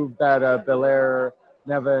you prove that a Belair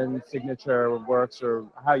Nevin signature works or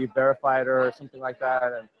how you verify it or something like that.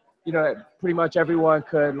 And, pretty much everyone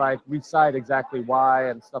could like recite exactly why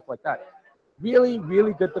and stuff like that. Really,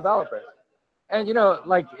 really good developers. And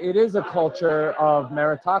like it is a culture of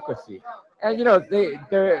meritocracy, and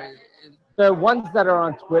they're the ones that are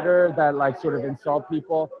on Twitter that like sort of insult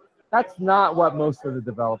people. That's not what most of the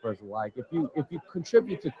developers are like. If you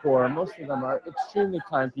contribute to core, most of them are extremely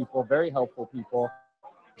kind people, very helpful people.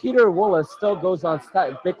 Peter Willis still goes on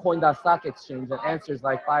Bitcoin.stock exchange and answers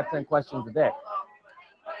like 5-10 questions a day.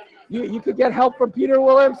 You could get help from Peter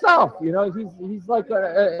Willis himself. He's like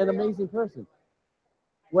an amazing person.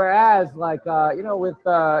 Whereas, like, with,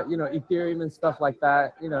 Ethereum and stuff like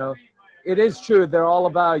that, it is true. They're all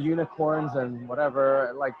about unicorns and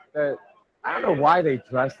whatever. Like, I don't know why they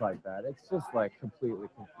dress like that. It's just, like, completely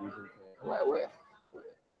confusing.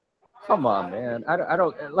 Come on, man. I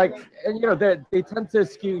don't like, and, they tend to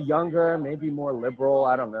skew younger, maybe more liberal.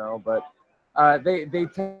 I don't know. But they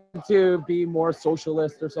tend to be more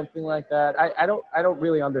socialist or something like that. I don't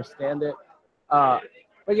really understand it.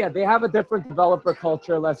 But yeah, they have a different developer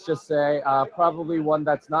culture, let's just say. Probably one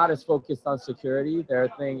that's not as focused on security. Their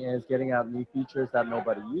thing is getting out new features that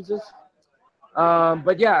nobody uses.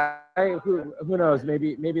 But yeah, who knows?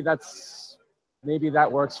 Maybe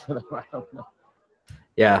that works for them. I don't know.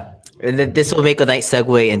 Yeah, and then this will make a nice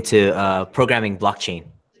segue into programming blockchain.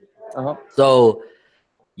 Uh-huh. So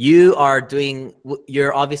you're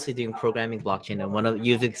obviously doing programming blockchain, and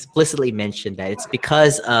you've explicitly mentioned that it's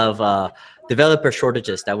because of developer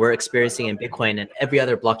shortages that we're experiencing in Bitcoin and every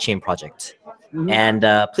other blockchain project. Mhm. And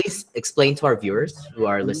please explain to our viewers who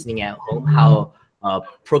are listening at home how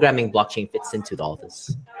programming blockchain fits into all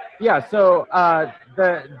this. Yeah, so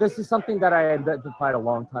this is something that I identified a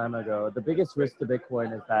long time ago. The biggest risk to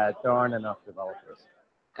Bitcoin is that there aren't enough developers.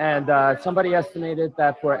 And somebody estimated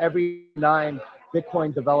that for every 9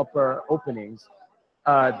 Bitcoin developer openings,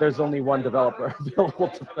 there's only 1 developer available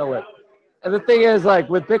to fill it. And the thing is, like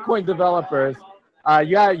with Bitcoin developers,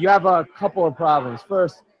 you have a couple of problems.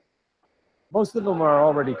 First, most of them are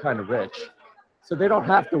already kind of rich, so they don't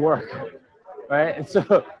have to work. right? And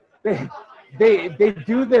so they they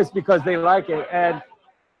do this because they like it, and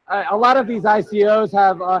a lot of these ICOs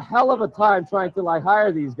have a hell of a time trying to like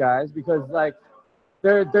hire these guys because like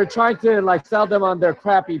they're trying to like sell them on their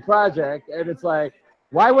crappy project, and it's like,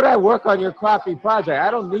 why would I work on your crappy project?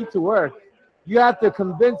 I don't need to work. You have to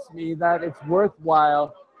convince me that it's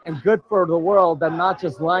worthwhile and good for the world and not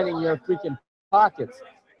just lining your freaking pockets.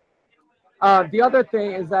 The other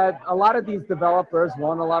thing is that a lot of these developers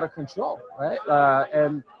want a lot of control, right?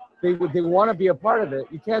 And they want to be a part of it.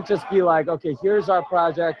 You can't just be like, okay, here's our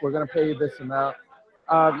project, we're going to pay you this amount.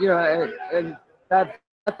 You know, and that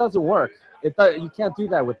doesn't work. You can't do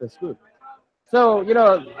that with this group. So, you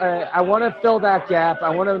know, I want to fill that gap. I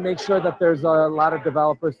want to make sure that there's a lot of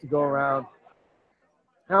developers to go around.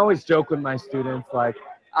 I always joke with my students, like,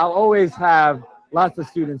 I'll always have lots of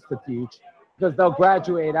students to teach because they'll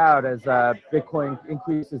graduate out as Bitcoin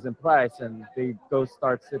increases in price and they go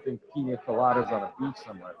start sipping pina coladas on a beach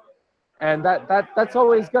somewhere. And that's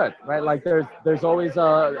always good, right? Like there's always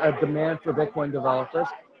a demand for Bitcoin developers.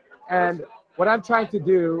 And what I'm trying to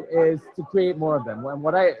do is to create more of them. And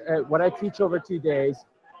what I teach over 2 days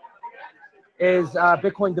is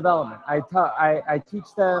Bitcoin development. I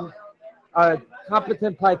teach them, a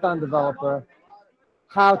competent Python developer,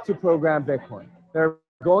 how to program Bitcoin. They're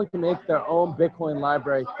going to make their own Bitcoin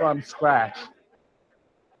library from scratch,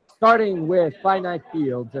 starting with finite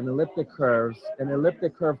fields and elliptic curves and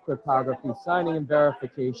elliptic curve cryptography, signing and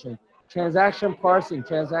verification, transaction parsing,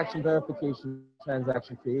 transaction verification,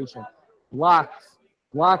 transaction creation, blocks,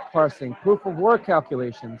 block parsing, proof of work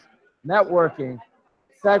calculations, networking,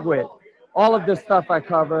 SegWit. All of this stuff I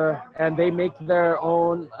cover, and they make their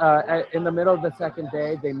own, in the middle of the second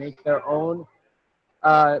day, they make their own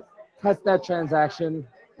testnet transaction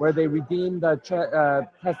where they redeem the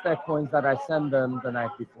testnet coins that I send them the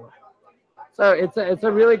night before. So it's a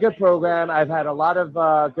really good program. I've had a lot of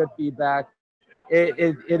good feedback.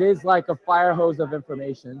 It is like a fire hose of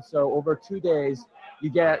information. So over 2 days, you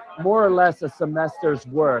get more or less a semester's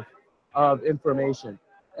worth of information.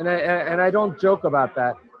 And I don't joke about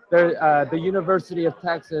that. The University of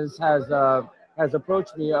Texas has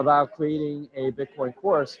approached me about creating a Bitcoin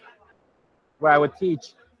course where I would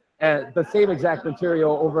teach the same exact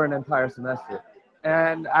material over an entire semester.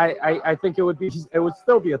 And I think it would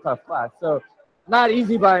still be a tough class. So not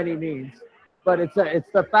easy by any means, but it's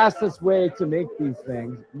the fastest way to make these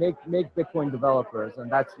things, make Bitcoin developers,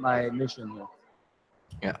 and that's my mission here.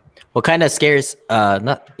 Yeah. What kind of scares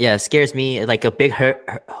scares me, like a big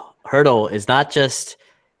hurdle is not just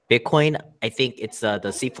Bitcoin. I think it's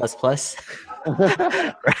the C++,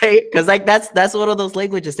 right? Because like that's one of those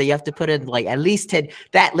languages that you have to put in like at least 10.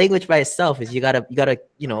 That language by itself is you gotta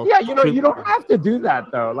you know. Yeah, you don't have to do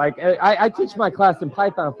that though. Like I teach my class in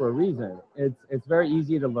Python for a reason. It's very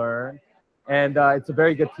easy to learn, and it's a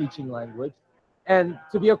very good teaching language. And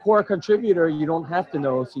to be a core contributor, you don't have to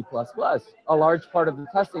know C++. A large part of the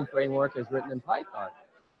testing framework is written in Python.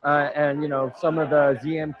 And you know, some of the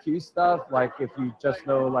ZMQ stuff, like if you just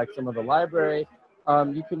know like some of the library,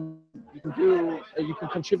 you can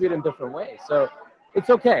contribute in different ways. So it's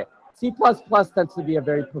okay. C++ tends to be a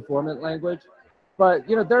very performant language, but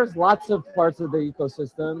you know, there's lots of parts of the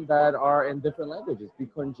ecosystem that are in different languages.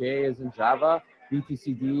 Bitcoin J is in Java,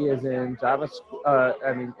 BTCD is in Java, is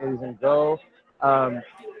in Go.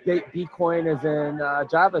 Bitcoin is in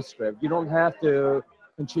JavaScript. You don't have to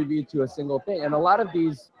contribute to a single thing. And a lot of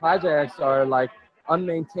these projects are like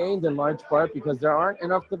unmaintained in large part because there aren't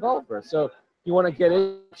enough developers. So you want to get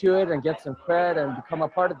into it and get some cred and become a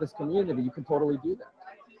part of this community, you can totally do that.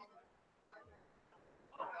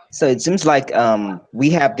 So it seems like we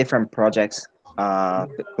have different projects,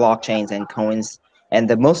 blockchains and coins, and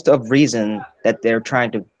the most of reason that they're trying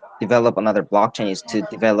to develop another blockchain is to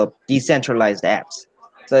develop decentralized apps.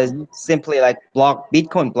 So it's simply like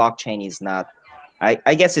Bitcoin blockchain is not,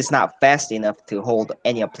 I guess it's not fast enough to hold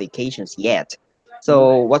any applications yet.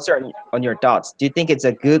 So what's on your thoughts? Do you think it's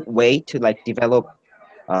a good way to like develop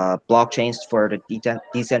blockchains for the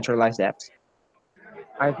decentralized apps?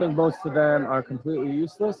 I think most of them are completely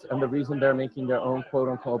useless, and the reason they're making their own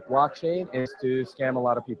quote-unquote blockchain is to scam a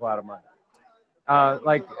lot of people out of money.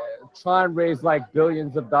 Try and raise like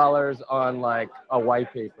billions of dollars on like a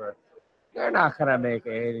white paper. They're not gonna make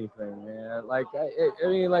anything, man. Like,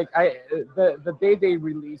 the day they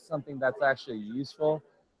release something that's actually useful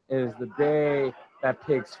is the day that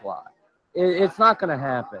pigs fly. It's not gonna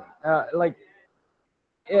happen. Like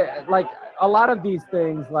a lot of these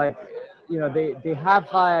things, like, you know, they have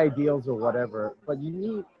high ideals or whatever, but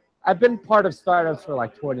I've been part of startups for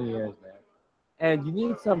like 20 years, man. And you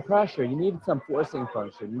need some pressure. You need some forcing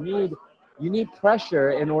function. You need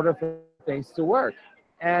pressure in order for things to work.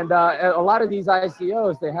 And a lot of these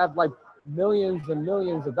ICOs, they have like millions and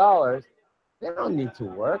millions of dollars. They don't need to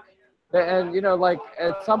work. And like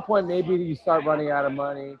at some point, maybe you start running out of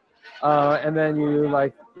money, and then you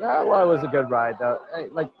like, well, it was a good ride though.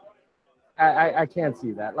 Like, I can't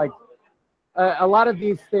see that. Like, a lot of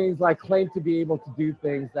these things like claim to be able to do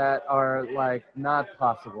things that are like not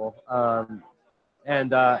possible,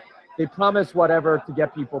 and they promise whatever to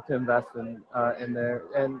get people to invest in there,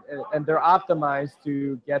 and they're optimized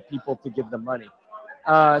to get people to give them money.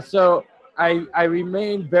 So I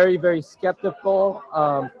remain very, very skeptical.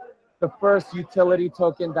 The first utility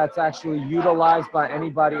token that's actually utilized by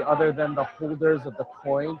anybody other than the holders of the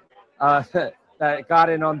coin that got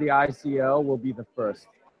in on the ICO will be the first.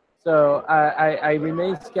 So I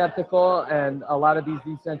remain skeptical, and a lot of these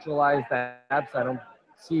decentralized apps I don't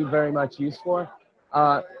see very much use for.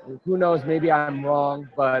 Who knows, maybe I'm wrong,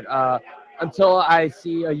 but until I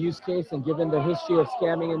see a use case, and given the history of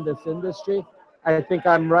scamming in this industry, I think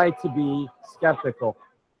I'm right to be skeptical.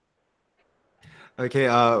 Okay,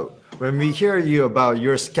 when we hear you about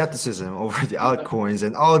your skepticism over the altcoins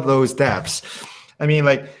and all those dApps, I mean,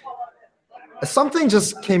 like, something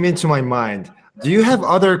just came into my mind. Do you have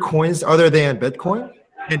other coins other than Bitcoin?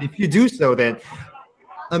 And if you do so, then,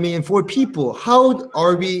 I mean, for people, how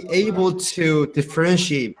are we able to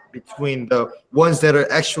differentiate between the ones that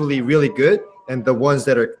are actually really good and the ones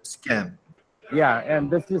that are scam? Yeah, and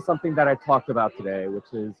this is something that I talked about today,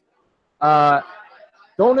 which is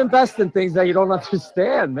don't invest in things that you don't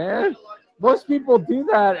understand, man. Most people do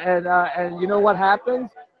that, and you know what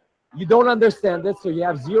happens? You don't understand it, so you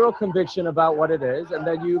have zero conviction about what it is, and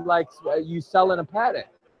then you sell in a panic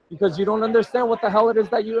because you don't understand what the hell it is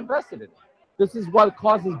that you invested in. This is what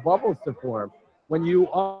causes bubbles to form when you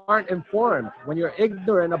aren't informed, when you're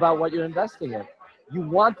ignorant about what you're investing in. You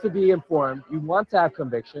want to be informed, you want to have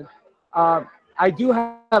conviction. I do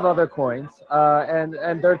have other coins, and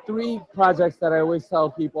there are three projects that I always tell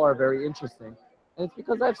people are very interesting, and it's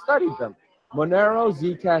because I've studied them: Monero,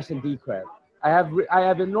 Zcash, and Decred. I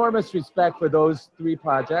have enormous respect for those three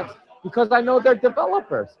projects because I know they're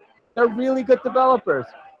developers. They're really good developers.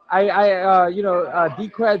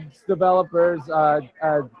 Decred's developers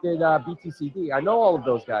did BTCD. I know all of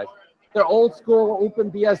those guys. They're old school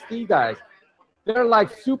OpenBSD guys. They're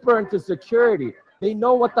like super into security. They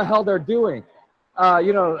know what the hell they're doing.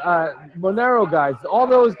 Monero guys, all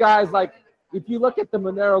those guys, like, if you look at the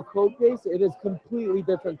Monero code base, it is completely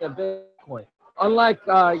different than Bitcoin. Unlike,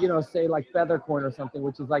 say like Feathercoin or something,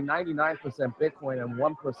 which is like 99% Bitcoin and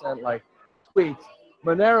 1% like tweaks,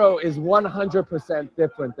 Monero is 100%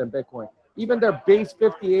 different than Bitcoin. Even their base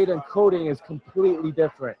 58 encoding is completely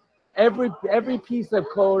different. Every piece of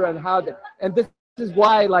code and this is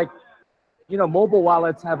why, like, mobile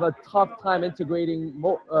wallets have a tough time integrating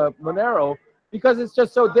Monero because it's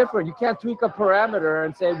just so different. You can't tweak a parameter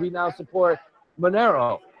and say we now support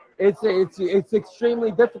Monero. It's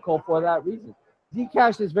extremely difficult for that reason.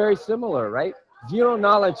 Zcash is very similar, right? Zero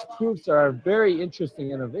knowledge proofs are a very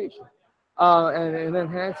interesting innovation, and it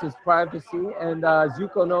enhances privacy. And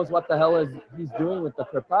Zuko knows what the hell he's doing with the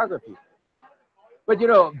cryptography. But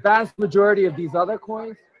vast majority of these other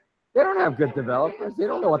coins, they don't have good developers. They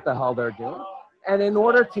don't know what the hell they're doing. And in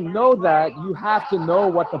order to know that, you have to know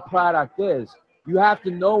what the product is. You have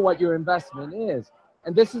to know what your investment is.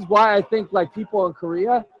 And this is why I think, like, people in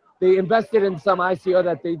Korea, they invested in some ICO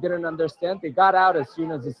that they didn't understand. They got out as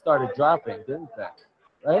soon as it started dropping, didn't they?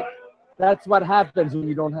 Right? That's what happens when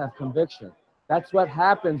you don't have conviction. That's what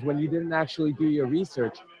happens when you didn't actually do your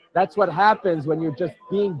research. That's what happens when you're just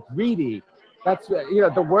being greedy. That's,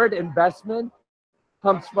 the word investment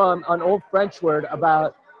comes from an old French word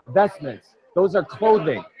about vestments. Those are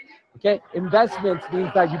clothing. Okay? Investments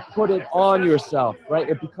means that you put it on yourself, right?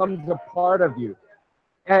 It becomes a part of you.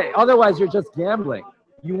 And otherwise, you're just gambling.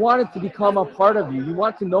 You want it to become a part of you. You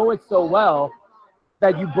want to know it so well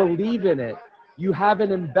that you believe in it. You have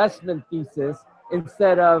an investment thesis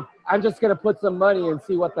instead of, I'm just going to put some money and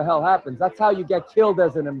see what the hell happens. That's how you get killed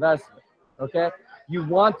as an investment. Okay? You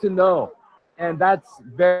want to know. And that's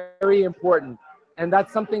very important. And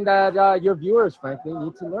that's something that your viewers, frankly,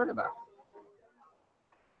 need to learn about.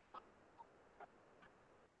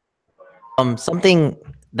 Something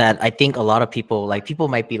that I think a lot of people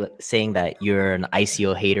might be saying that you're an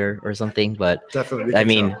ICO hater or something, but Definitely. I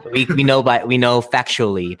mean, we know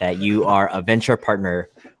factually that you are a venture partner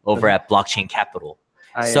over at Blockchain Capital.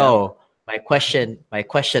 My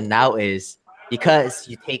question now is, because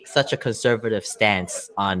you take such a conservative stance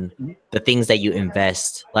on the things that you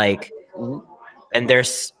invest, like, and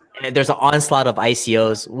there's an onslaught of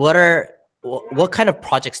ICOs. What are what kind of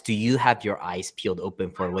projects do you have your eyes peeled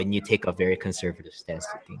open for when you take a very conservative stance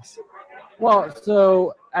to things? Well,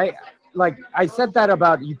 so I said that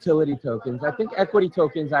about utility tokens. I think equity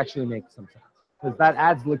tokens actually make some sense because that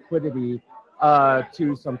adds liquidity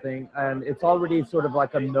to something, and it's already sort of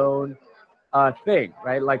like a known thing,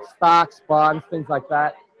 right? Like stocks, bonds, things like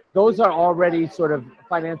that. Those are already sort of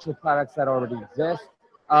financial products that already exist,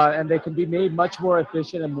 and they can be made much more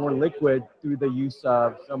efficient and more liquid through the use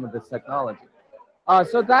of some of this technology.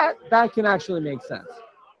 So that can actually make sense.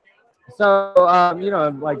 So,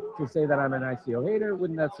 like to say that I'm an ICO hater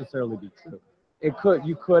wouldn't necessarily be true.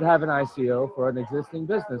 You could have an ICO for an existing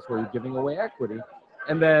business where you're giving away equity,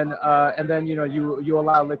 and then you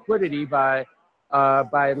allow liquidity by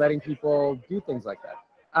letting people do things like that.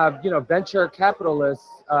 Venture capitalists,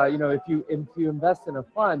 if you invest in a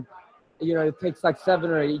fund, it takes like 7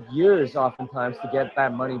 or 8 years oftentimes to get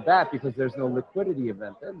that money back because there's no liquidity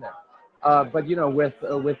event in there. But with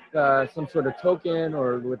some sort of token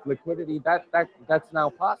or with liquidity, that's now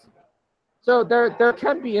possible. So there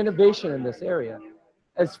can be innovation in this area.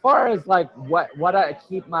 As far as like what I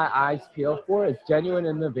keep my eyes peeled for is genuine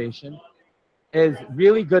innovation, is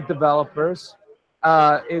really good developers,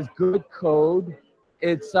 is good code,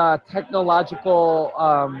 it's technological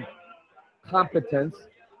competence,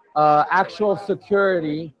 actual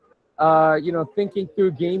security, thinking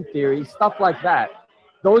through game theory, stuff like that.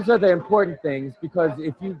 Those are the important things because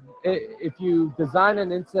if you design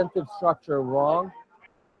an incentive structure wrong,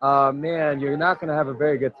 man, you're not going to have a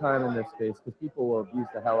very good time in this space because people will abuse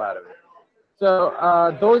the hell out of it. So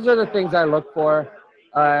those are the things I look for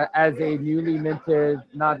as a newly minted,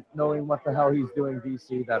 not knowing what the hell he's doing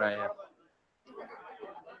VC that I am.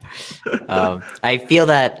 I feel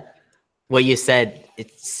that what you said,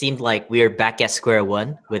 it seemed like we are back at square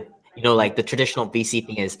one with, like the traditional VC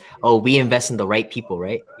thing is, oh, we invest in the right people,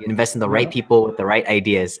 right? You invest in the right people with the right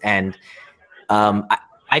ideas. And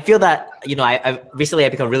I feel that, I recently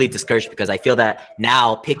I've become really discouraged because I feel that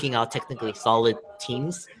now picking out technically solid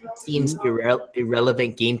teams seems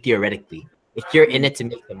irrelevant game theoretically. If you're in it to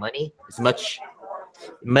make the money,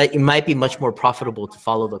 it might be much more profitable to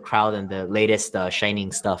follow the crowd and the latest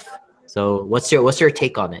shining stuff. So what's your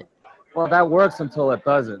take on it? Well, that works until it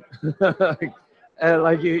doesn't. And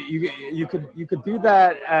like you could do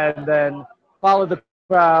that and then follow the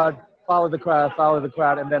crowd,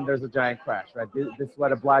 and then there's a giant crash, right? This is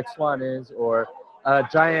what a black swan is, or a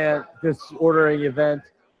giant disordering event.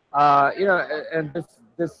 And this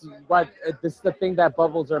is the thing that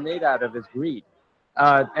bubbles are made out of is greed.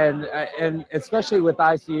 And especially with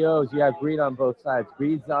ICOs, you have greed on both sides.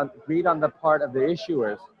 Greed on the part of the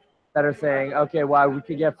issuers that are saying, okay, well, we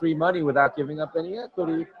can get free money without giving up any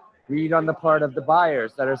equity. Greed on the part of the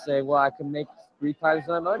buyers that are saying, well, I can make 3 times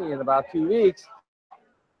my money in about 2 weeks.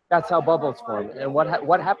 That's how bubbles form. And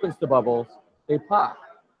what happens to bubbles? They pop.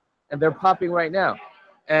 And they're popping right now.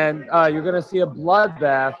 And you're going to see a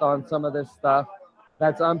bloodbath on some of this stuff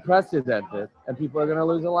that's unprecedented. And people are going to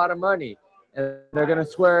lose a lot of money. And they're going to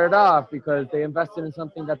swear it off because they invested in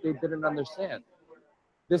something that they didn't understand.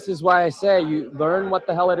 This is why I say you learn what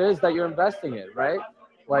the hell it is that you're investing in, right?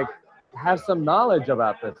 Like, have some knowledge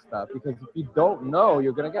about this stuff, because if you don't know,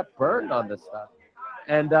 you're going to get burned on this stuff.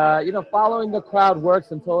 And, following the crowd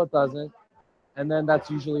works until it doesn't. And then that's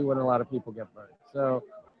usually when a lot of people get burned. So,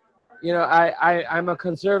 I'm a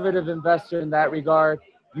conservative investor in that regard.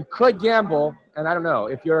 You could gamble, and I don't know,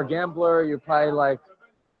 if you're a gambler, you're probably like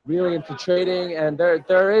really into trading, and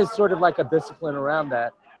there is sort of like a discipline around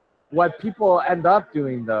that. What people end up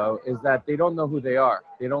doing, though, is that they don't know who they are.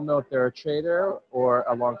 They don't know if they're a trader or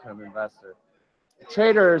a long-term investor.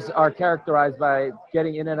 Traders are characterized by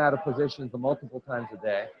getting in and out of positions multiple times a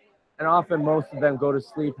day, and often most of them go to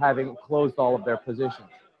sleep having closed all of their positions.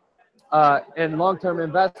 And long-term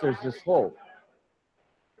investors just hold.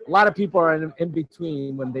 A lot of people are in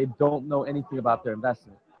between when they don't know anything about their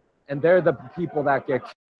investment, and they're the people that get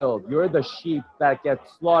killed. You're the sheep that get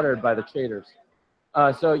slaughtered by the traders.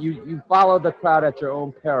 So you follow the crowd at your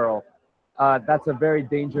own peril. That's a very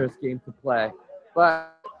dangerous game to play.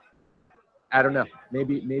 But I don't know.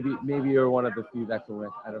 Maybe you're one of the few that can win.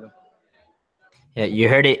 I don't know. Yeah, you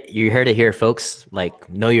heard it. You heard it here, folks. Like,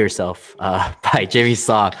 know yourself by Jimmy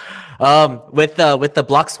Song. With the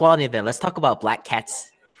Block Swan event, let's talk about Black Cats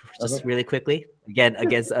just really quickly. Again, a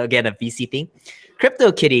VC thing.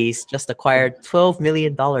 CryptoKitties just acquired $12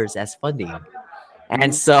 million as funding.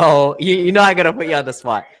 And so you know I'm gonna put you on the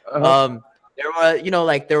spot.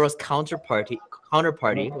 There was counterparty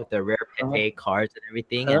with the rare pay cards and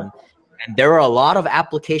everything, and there were a lot of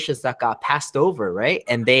applications that got passed over, right?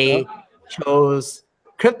 And they chose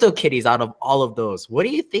crypto kitties out of all of those. What do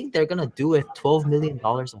you think they're gonna do with $12 million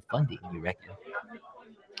of funding? You reckon?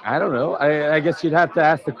 I don't know. I guess you'd have to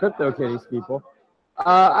ask the CryptoKitties people.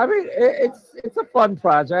 I mean, it's a fun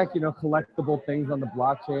project, you know, collectible things on the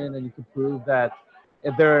blockchain, and you can prove that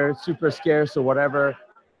if they're super scarce or whatever,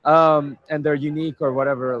 and they're unique or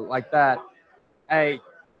whatever like that. I,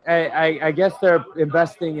 I guess they're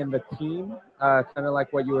investing in the team, kind of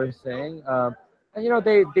like what you were saying. And you know,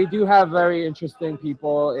 they do have very interesting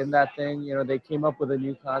people in that thing. You know, they came up with a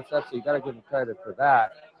new concept, so you got to give them credit for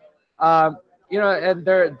that. Um, you know, and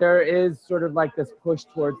there is sort of like this push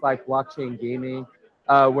towards like blockchain gaming,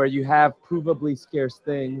 where you have provably scarce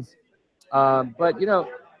things. But you know,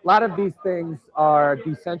 a lot of these things are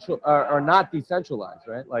are not decentralized,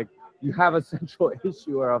 right? Like you have a central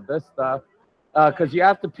issuer of this stuff, because you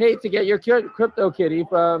have to pay to get your crypto kitty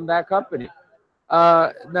from that company.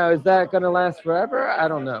 Now, is that going to last forever? I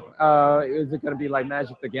don't know. Is it going to be like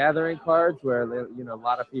Magic the Gathering cards, where you know a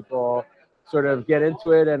lot of people sort of get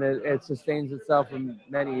into it and it sustains itself for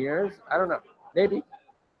many years? I don't know. Maybe.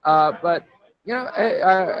 But you know,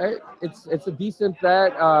 it's a decent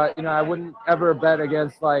bet. You know, I wouldn't ever bet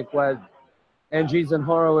against like what Andreessen and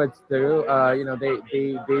Horowitz do. You know,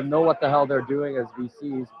 they know what the hell they're doing as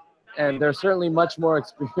VCs, and they're certainly much more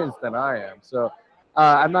experienced than I am. So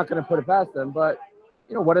I'm not going to put it past them. But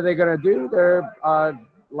you know, what are they going to do? They're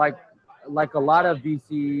like like a lot of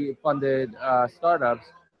VC funded startups.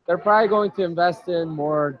 They're probably going to invest in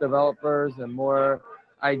more developers and more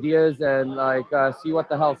ideas and like see what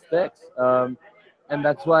the hell sticks. And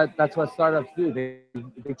that's what startups do.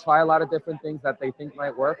 They try a lot of different things that they think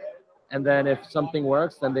might work, and then if something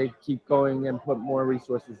works, then they keep going and put more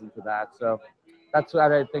resources into that. So that's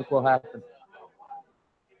what I think will happen.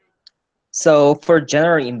 So for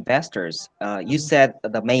general investors, you said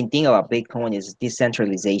the main thing about Bitcoin is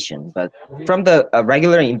decentralization, but from the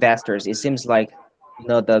regular investors, it seems like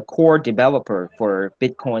the core developer for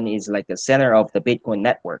Bitcoin is like the center of the Bitcoin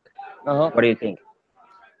network. Uh-huh. What do you think?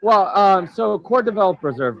 Well, so core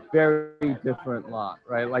developers are a very different lot,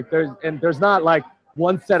 right? Like there's not like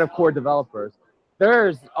one set of core developers.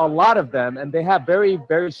 There's a lot of them, and they have very,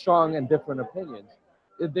 very strong and different opinions.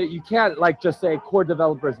 You can't like just say core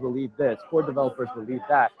developers believe this, core developers believe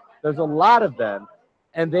that. There's a lot of them,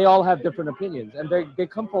 and they all have different opinions, and they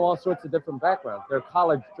come from all sorts of different backgrounds. There are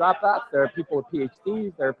college dropouts. There are people with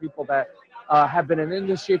PhDs. There are people that have been in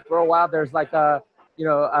industry for a while. There's like a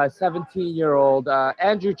 17-year-old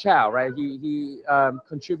Andrew Chow, right? He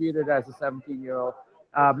contributed as a 17-year-old.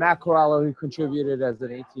 Matt Corallo, who contributed as an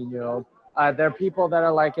 18-year-old. There are people that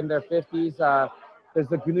are like in their 50s. There's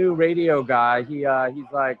the GNU Radio guy. He's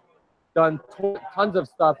like done tons of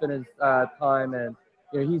stuff in his time, and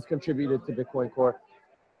he's contributed to Bitcoin Core.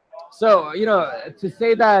 So to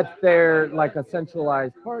say that they're like a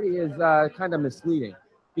centralized party is kind of misleading,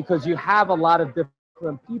 because you have a lot of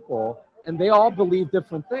different people, and they all believe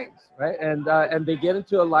different things, right? And they get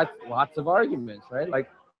into lots of arguments, right? Like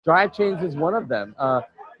drive chains is one of them.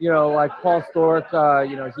 Like Paul Stork,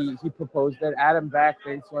 he proposed it. Adam Back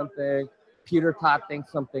thinks one thing. Peter Todd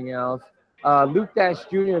thinks something else. Luke Dash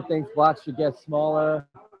Jr. thinks blocks should get smaller.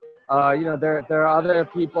 There are other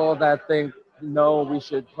people that think no, we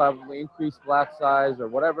should probably increase block size or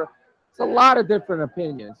whatever. It's a lot of different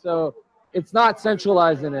opinions. So it's not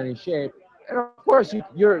centralized in any shape. And of course,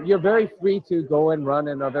 you're very free to go and run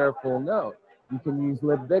another full node. You can use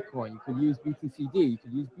libBitcoin. You can use BTCD. You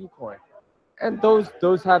can use Bitcoin. And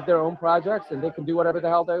those have their own projects, and they can do whatever the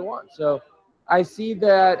hell they want. So I see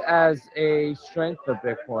that as a strength of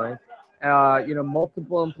Bitcoin.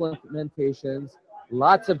 Multiple implementations,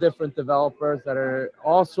 lots of different developers that are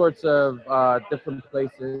all sorts of different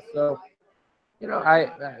places. So,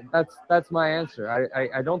 that's my answer.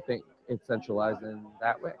 I don't think it's centralized in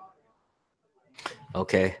that way.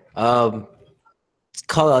 Okay. I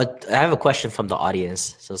have a question from the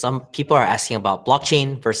audience. So some people are asking about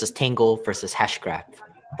blockchain versus Tangle versus Hashgraph.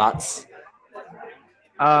 Thoughts?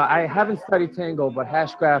 I haven't studied Tangle, but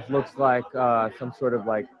Hashgraph looks like some sort of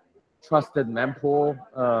like trusted mempool.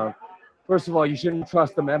 First of all, you shouldn't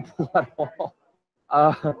trust the mempool at all,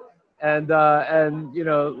 and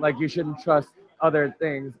like you shouldn't trust other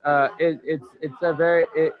things.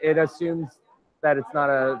 It assumes that it's not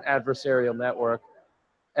an adversarial network,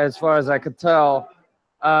 as far as I could tell.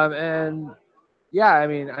 And yeah, I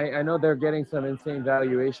mean, I know they're getting some insane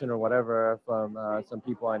valuation or whatever from some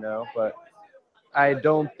people I know, but I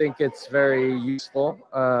don't think it's very useful.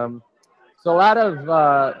 So a lot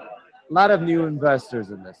of new investors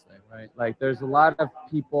in this thing, right? Like there's a lot of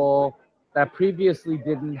people that previously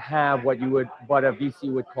didn't have what a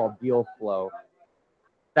VC would call deal flow.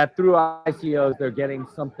 that through ICOs they're getting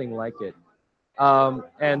something like it,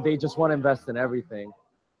 and they just want to invest in everything.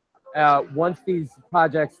 Once these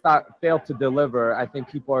projects fail to deliver, I think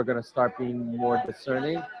people are going to start being more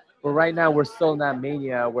discerning. But right now, we're still in that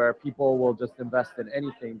mania where people will just invest in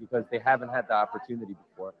anything because they haven't had the opportunity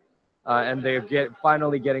before, and they're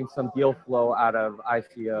finally getting some deal flow out of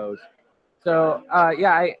ICOs. So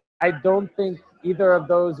yeah, I don't think either of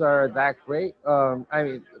those are that great. I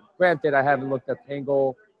mean, granted, I haven't looked at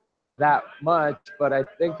Tangle that much, but I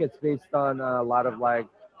think it's based on a lot of like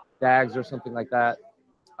DAGs or something like that.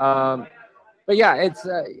 Um, but yeah, it's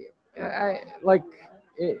like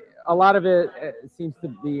a lot of it seems to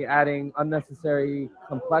be adding unnecessary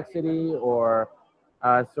complexity or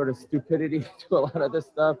sort of stupidity to a lot of this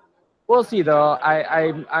stuff. We'll see though.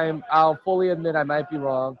 I'll fully admit I might be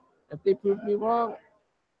wrong. If they prove me wrong,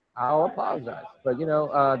 I'll apologize. But you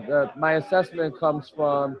know, my assessment comes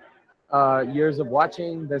from years of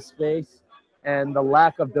watching this space and the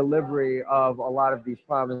lack of delivery of a lot of these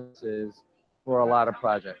promises for a lot of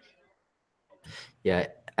projects. Yeah,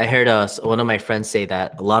 I heard one of my friends say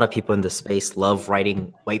that a lot of people in the space love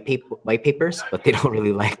writing white papers, but they don't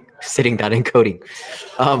really like sitting down and coding.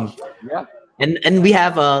 Um, Yeah. and we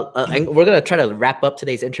have and we're gonna try to wrap up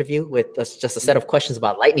today's interview with just a set of questions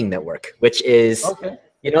about Lightning Network, which is, Okay.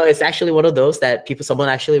 it's actually one of those that someone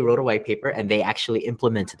actually wrote a white paper and they actually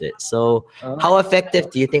implemented it. So Uh-huh. how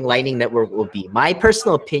effective do you think Lightning Network will be? My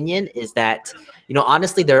personal opinion is that,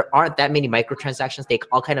 honestly, there aren't that many microtransactions. They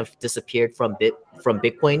all kind of disappeared from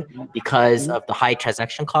Bitcoin because of the high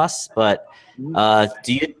transaction costs. But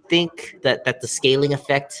do you think that the scaling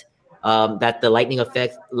effect, that the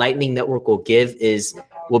Lightning Network will give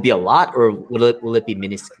will be a lot, or will it be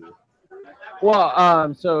minuscule?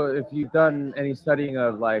 Well, so if you've done any studying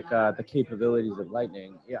of like the capabilities of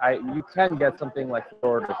Lightning, yeah, you can get something like 4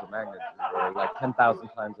 orders of magnitude, or like 10,000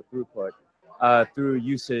 times the throughput through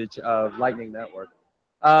usage of Lightning Network.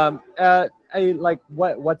 Like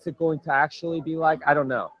what's it going to actually be like? I don't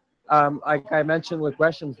know. Like I mentioned with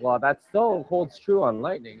Gresham's law, that still holds true on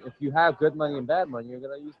Lightning. If you have good money and bad money, you're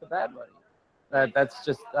going to use the bad money. That's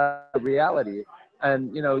just reality.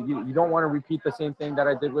 And you don't want to repeat the same thing that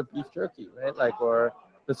I did with beef jerky, right? Like, or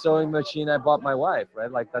the sewing machine I bought my wife,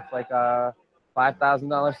 right? Like that's like a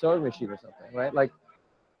 $5,000 sewing machine or something, right? Like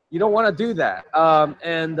you don't want to do that.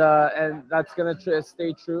 And that's gonna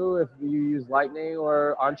stay true if you use Lightning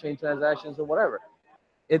or on-chain transactions or whatever.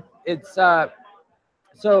 It's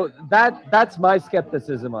so that's my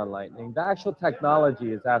skepticism on Lightning. The actual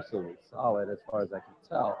technology is absolutely solid as far as I can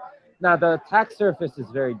tell. Now the attack surface is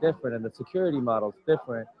very different and the security model is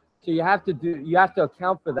different. So you have to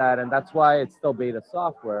account for that, and that's why it's still beta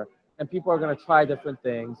software. And people are going to try different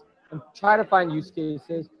things and try to find use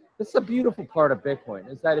cases. This is a beautiful part of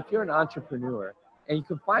Bitcoin, is that if you're an entrepreneur and you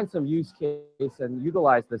can find some use case and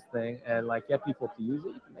utilize this thing and like get people to use it,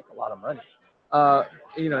 you can make a lot of money. Uh,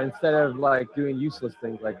 instead of like doing useless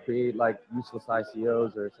things like create like useless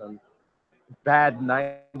ICOs or some bad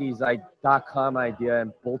 90s like .com idea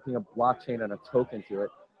and bolting a blockchain and a token to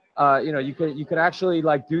it. You could actually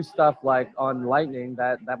like do stuff like on Lightning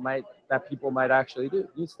that people might actually do.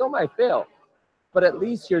 You still might fail, but at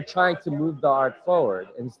least you're trying to move the art forward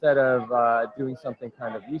instead of doing something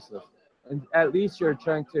kind of useless. And at least you're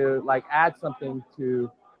trying to like add something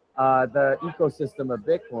to the ecosystem of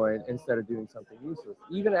Bitcoin instead of doing something useless.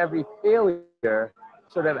 Even every failure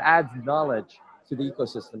sort of adds knowledge to the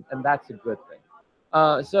ecosystem, and that's a good thing.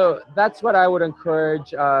 So that's what I would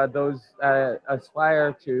encourage those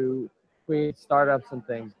aspire to create startups and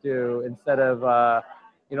things do, instead of a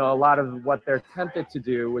lot of what they're tempted to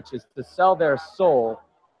do, which is to sell their soul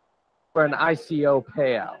for an ICO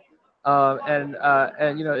payout. And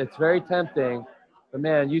it's very tempting, but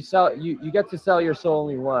man, you get to sell your soul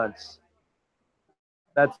only once.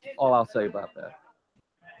 That's all I'll say about that.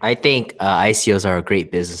 I think ICOs are a great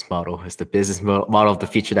business model. It's the business model of the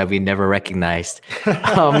future that we never recognized.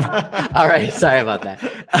 All right, sorry about that.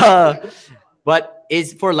 But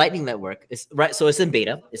it's for Lightning Network. It's right. So it's in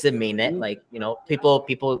beta. It's in mainnet. Like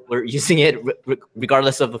people were using it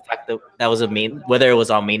regardless of the fact that that was whether it was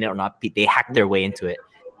on mainnet or not. They hacked their way into it.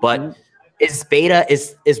 But is beta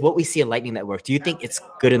is what we see in Lightning Network? Do you think it's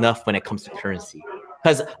good enough when it comes to currency?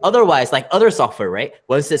 Because otherwise, like other software, right?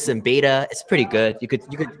 Once it's in beta, it's pretty good. You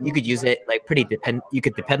could use it like You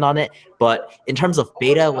could depend on it. But in terms of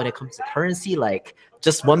beta, when it comes to currency, like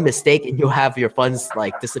just one mistake and you'll have your funds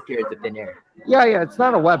like disappear into thin air. Yeah, it's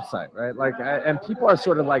not a website, right? Like, and people are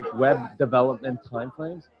sort of like web development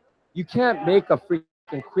timeframes. You can't make a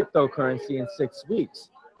freaking cryptocurrency in 6 weeks,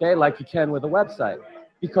 okay? Like you can with a website,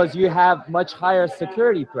 because you have much higher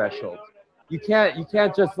security thresholds. You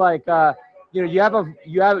can't just like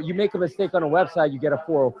you make a mistake on a website, you get a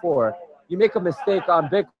 404. You make a mistake on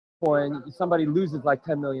Bitcoin, somebody loses like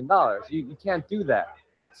 $10 million. You can't do that.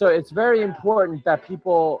 So it's very important that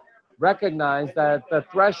people recognize that the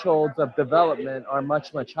thresholds of development are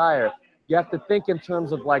much, much higher. You have to think in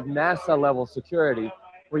terms of like NASA level security,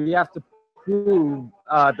 where you have to prove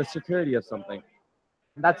the security of something.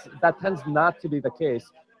 That tends not to be the case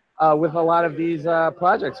with a lot of these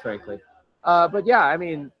projects, frankly. But yeah, I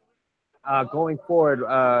mean, going forward,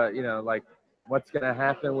 like what's going to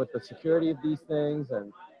happen with the security of these things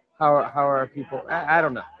and how are people? I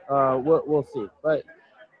don't know. We'll see. But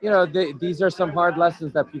these are some hard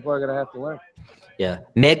lessons that people are going to have to learn. Yeah,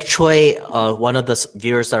 Meg Choi, one of the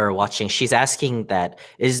viewers that are watching, she's asking that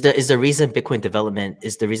is the reason Bitcoin development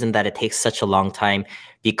is the reason that it takes such a long time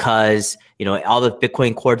because all the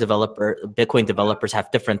Bitcoin developers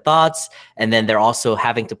have different thoughts, and then they're also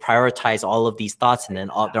having to prioritize all of these thoughts, and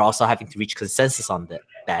then they're also having to reach consensus on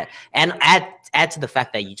that, and add to the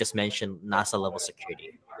fact that you just mentioned NASA level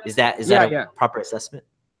security. Is that a proper assessment?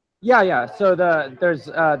 Yeah. So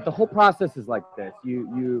the whole process is like this.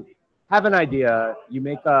 You have an idea, you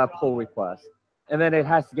make a pull request, and then it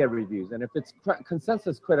has to get reviews. And if it's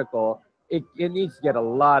consensus critical, it needs to get a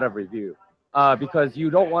lot of review because you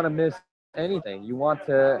don't want to miss anything. You want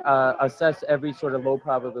to assess every sort of low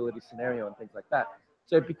probability scenario and things like that.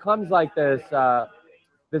 So it becomes like this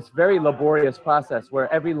very laborious process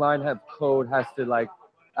where every line of code has to like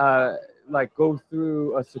go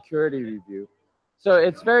through a security review. So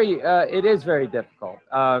it is very difficult,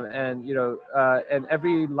 and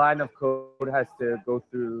every line of code has to go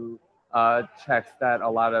through checks that a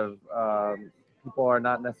lot of people are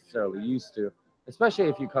not necessarily used to, especially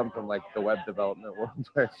if you come from like the web development world,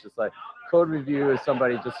 where it's just like code review is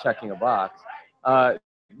somebody just checking a box.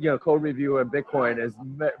 Code review in Bitcoin is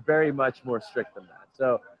very much more strict than that.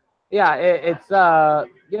 So yeah, it's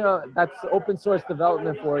that's open source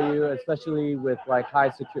development for you, especially with like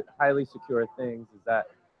highly secure things. Is that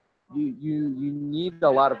you need a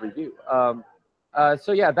lot of review.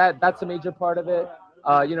 So yeah, that's a major part of it.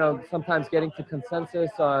 Sometimes getting to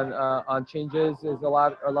consensus on changes is a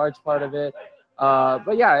large part of it.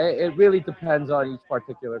 But yeah, it really depends on each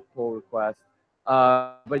particular pull request.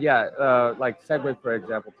 But yeah, like SegWit, for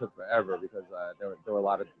example, took forever because there was a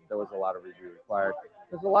lot of review required.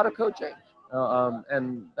 There's a lot of code change,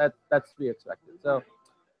 and that's to be expected. So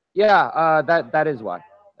yeah, that is why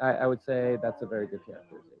I would say that's a very good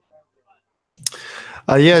characterization.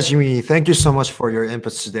 Yeah, Jimmy, thank you so much for your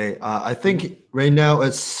inputs today. I think right now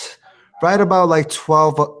it's right about like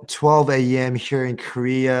 12 a.m. here in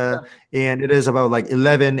Korea, and it is about like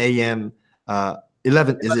 11 a.m.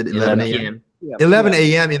 11 is it 11 a.m.? 11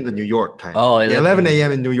 a.m. in the New York time. Oh, 11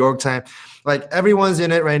 a.m. in New York time. Like everyone's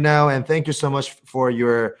in it right now, and thank you so much for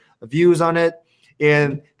your views on it.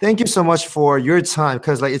 And thank you so much for your time,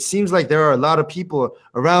 because like it seems like there are a lot of people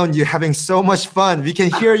around you having so much fun. We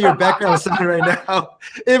can hear your background sound right now,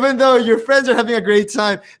 even though your friends are having a great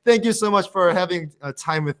time. Thank you so much for having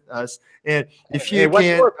time with us. And if you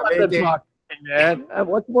can, what's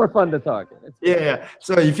more fun to talk? Yeah.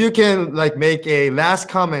 So if you can like make a last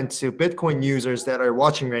comment to Bitcoin users that are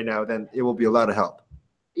watching right now, then it will be a lot of help.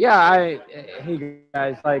 Yeah, hey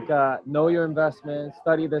guys, like know your investments,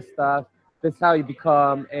 study this stuff. This is how you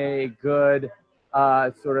become a good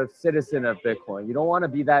sort of citizen of Bitcoin. You don't want to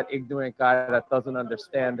be that ignorant guy that doesn't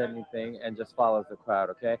understand anything and just follows the crowd,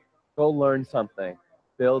 okay? Go learn something,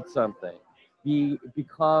 build something,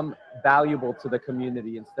 become valuable to the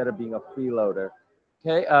community instead of being a freeloader,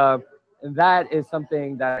 okay? And that is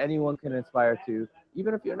something that anyone can aspire to,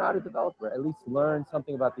 even if you're not a developer. At least learn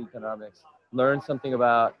something about the economics, learn something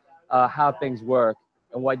about how things work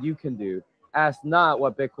and what you can do. Ask not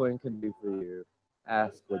what Bitcoin can do for you.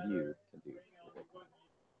 Ask what you can do for Bitcoin.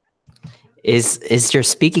 Is your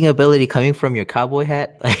speaking ability coming from your cowboy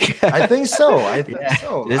hat? Like, I think so. I think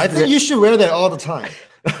you should wear that all the time.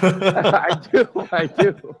 I do.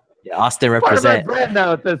 Yeah, Austin represent. Part of my brand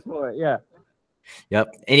now at this point. Yeah.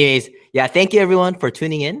 Yep. Anyways, yeah, thank you everyone for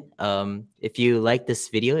tuning in. If you like this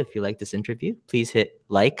video, if you like this interview, please hit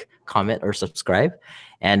like, comment, or subscribe.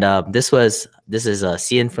 And this is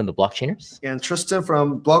Cian from the Blockchainers. And Tristan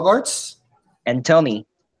from Blog Arts. And Tony.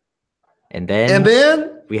 And then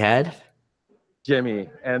we had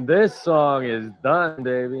Jimmy. And this song is done,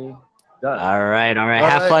 baby. Done. All right.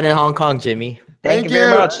 Have fun in Hong Kong, Jimmy. Thank you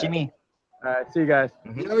very much, Jimmy. All right. See you guys.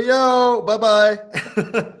 Yo, bye-bye.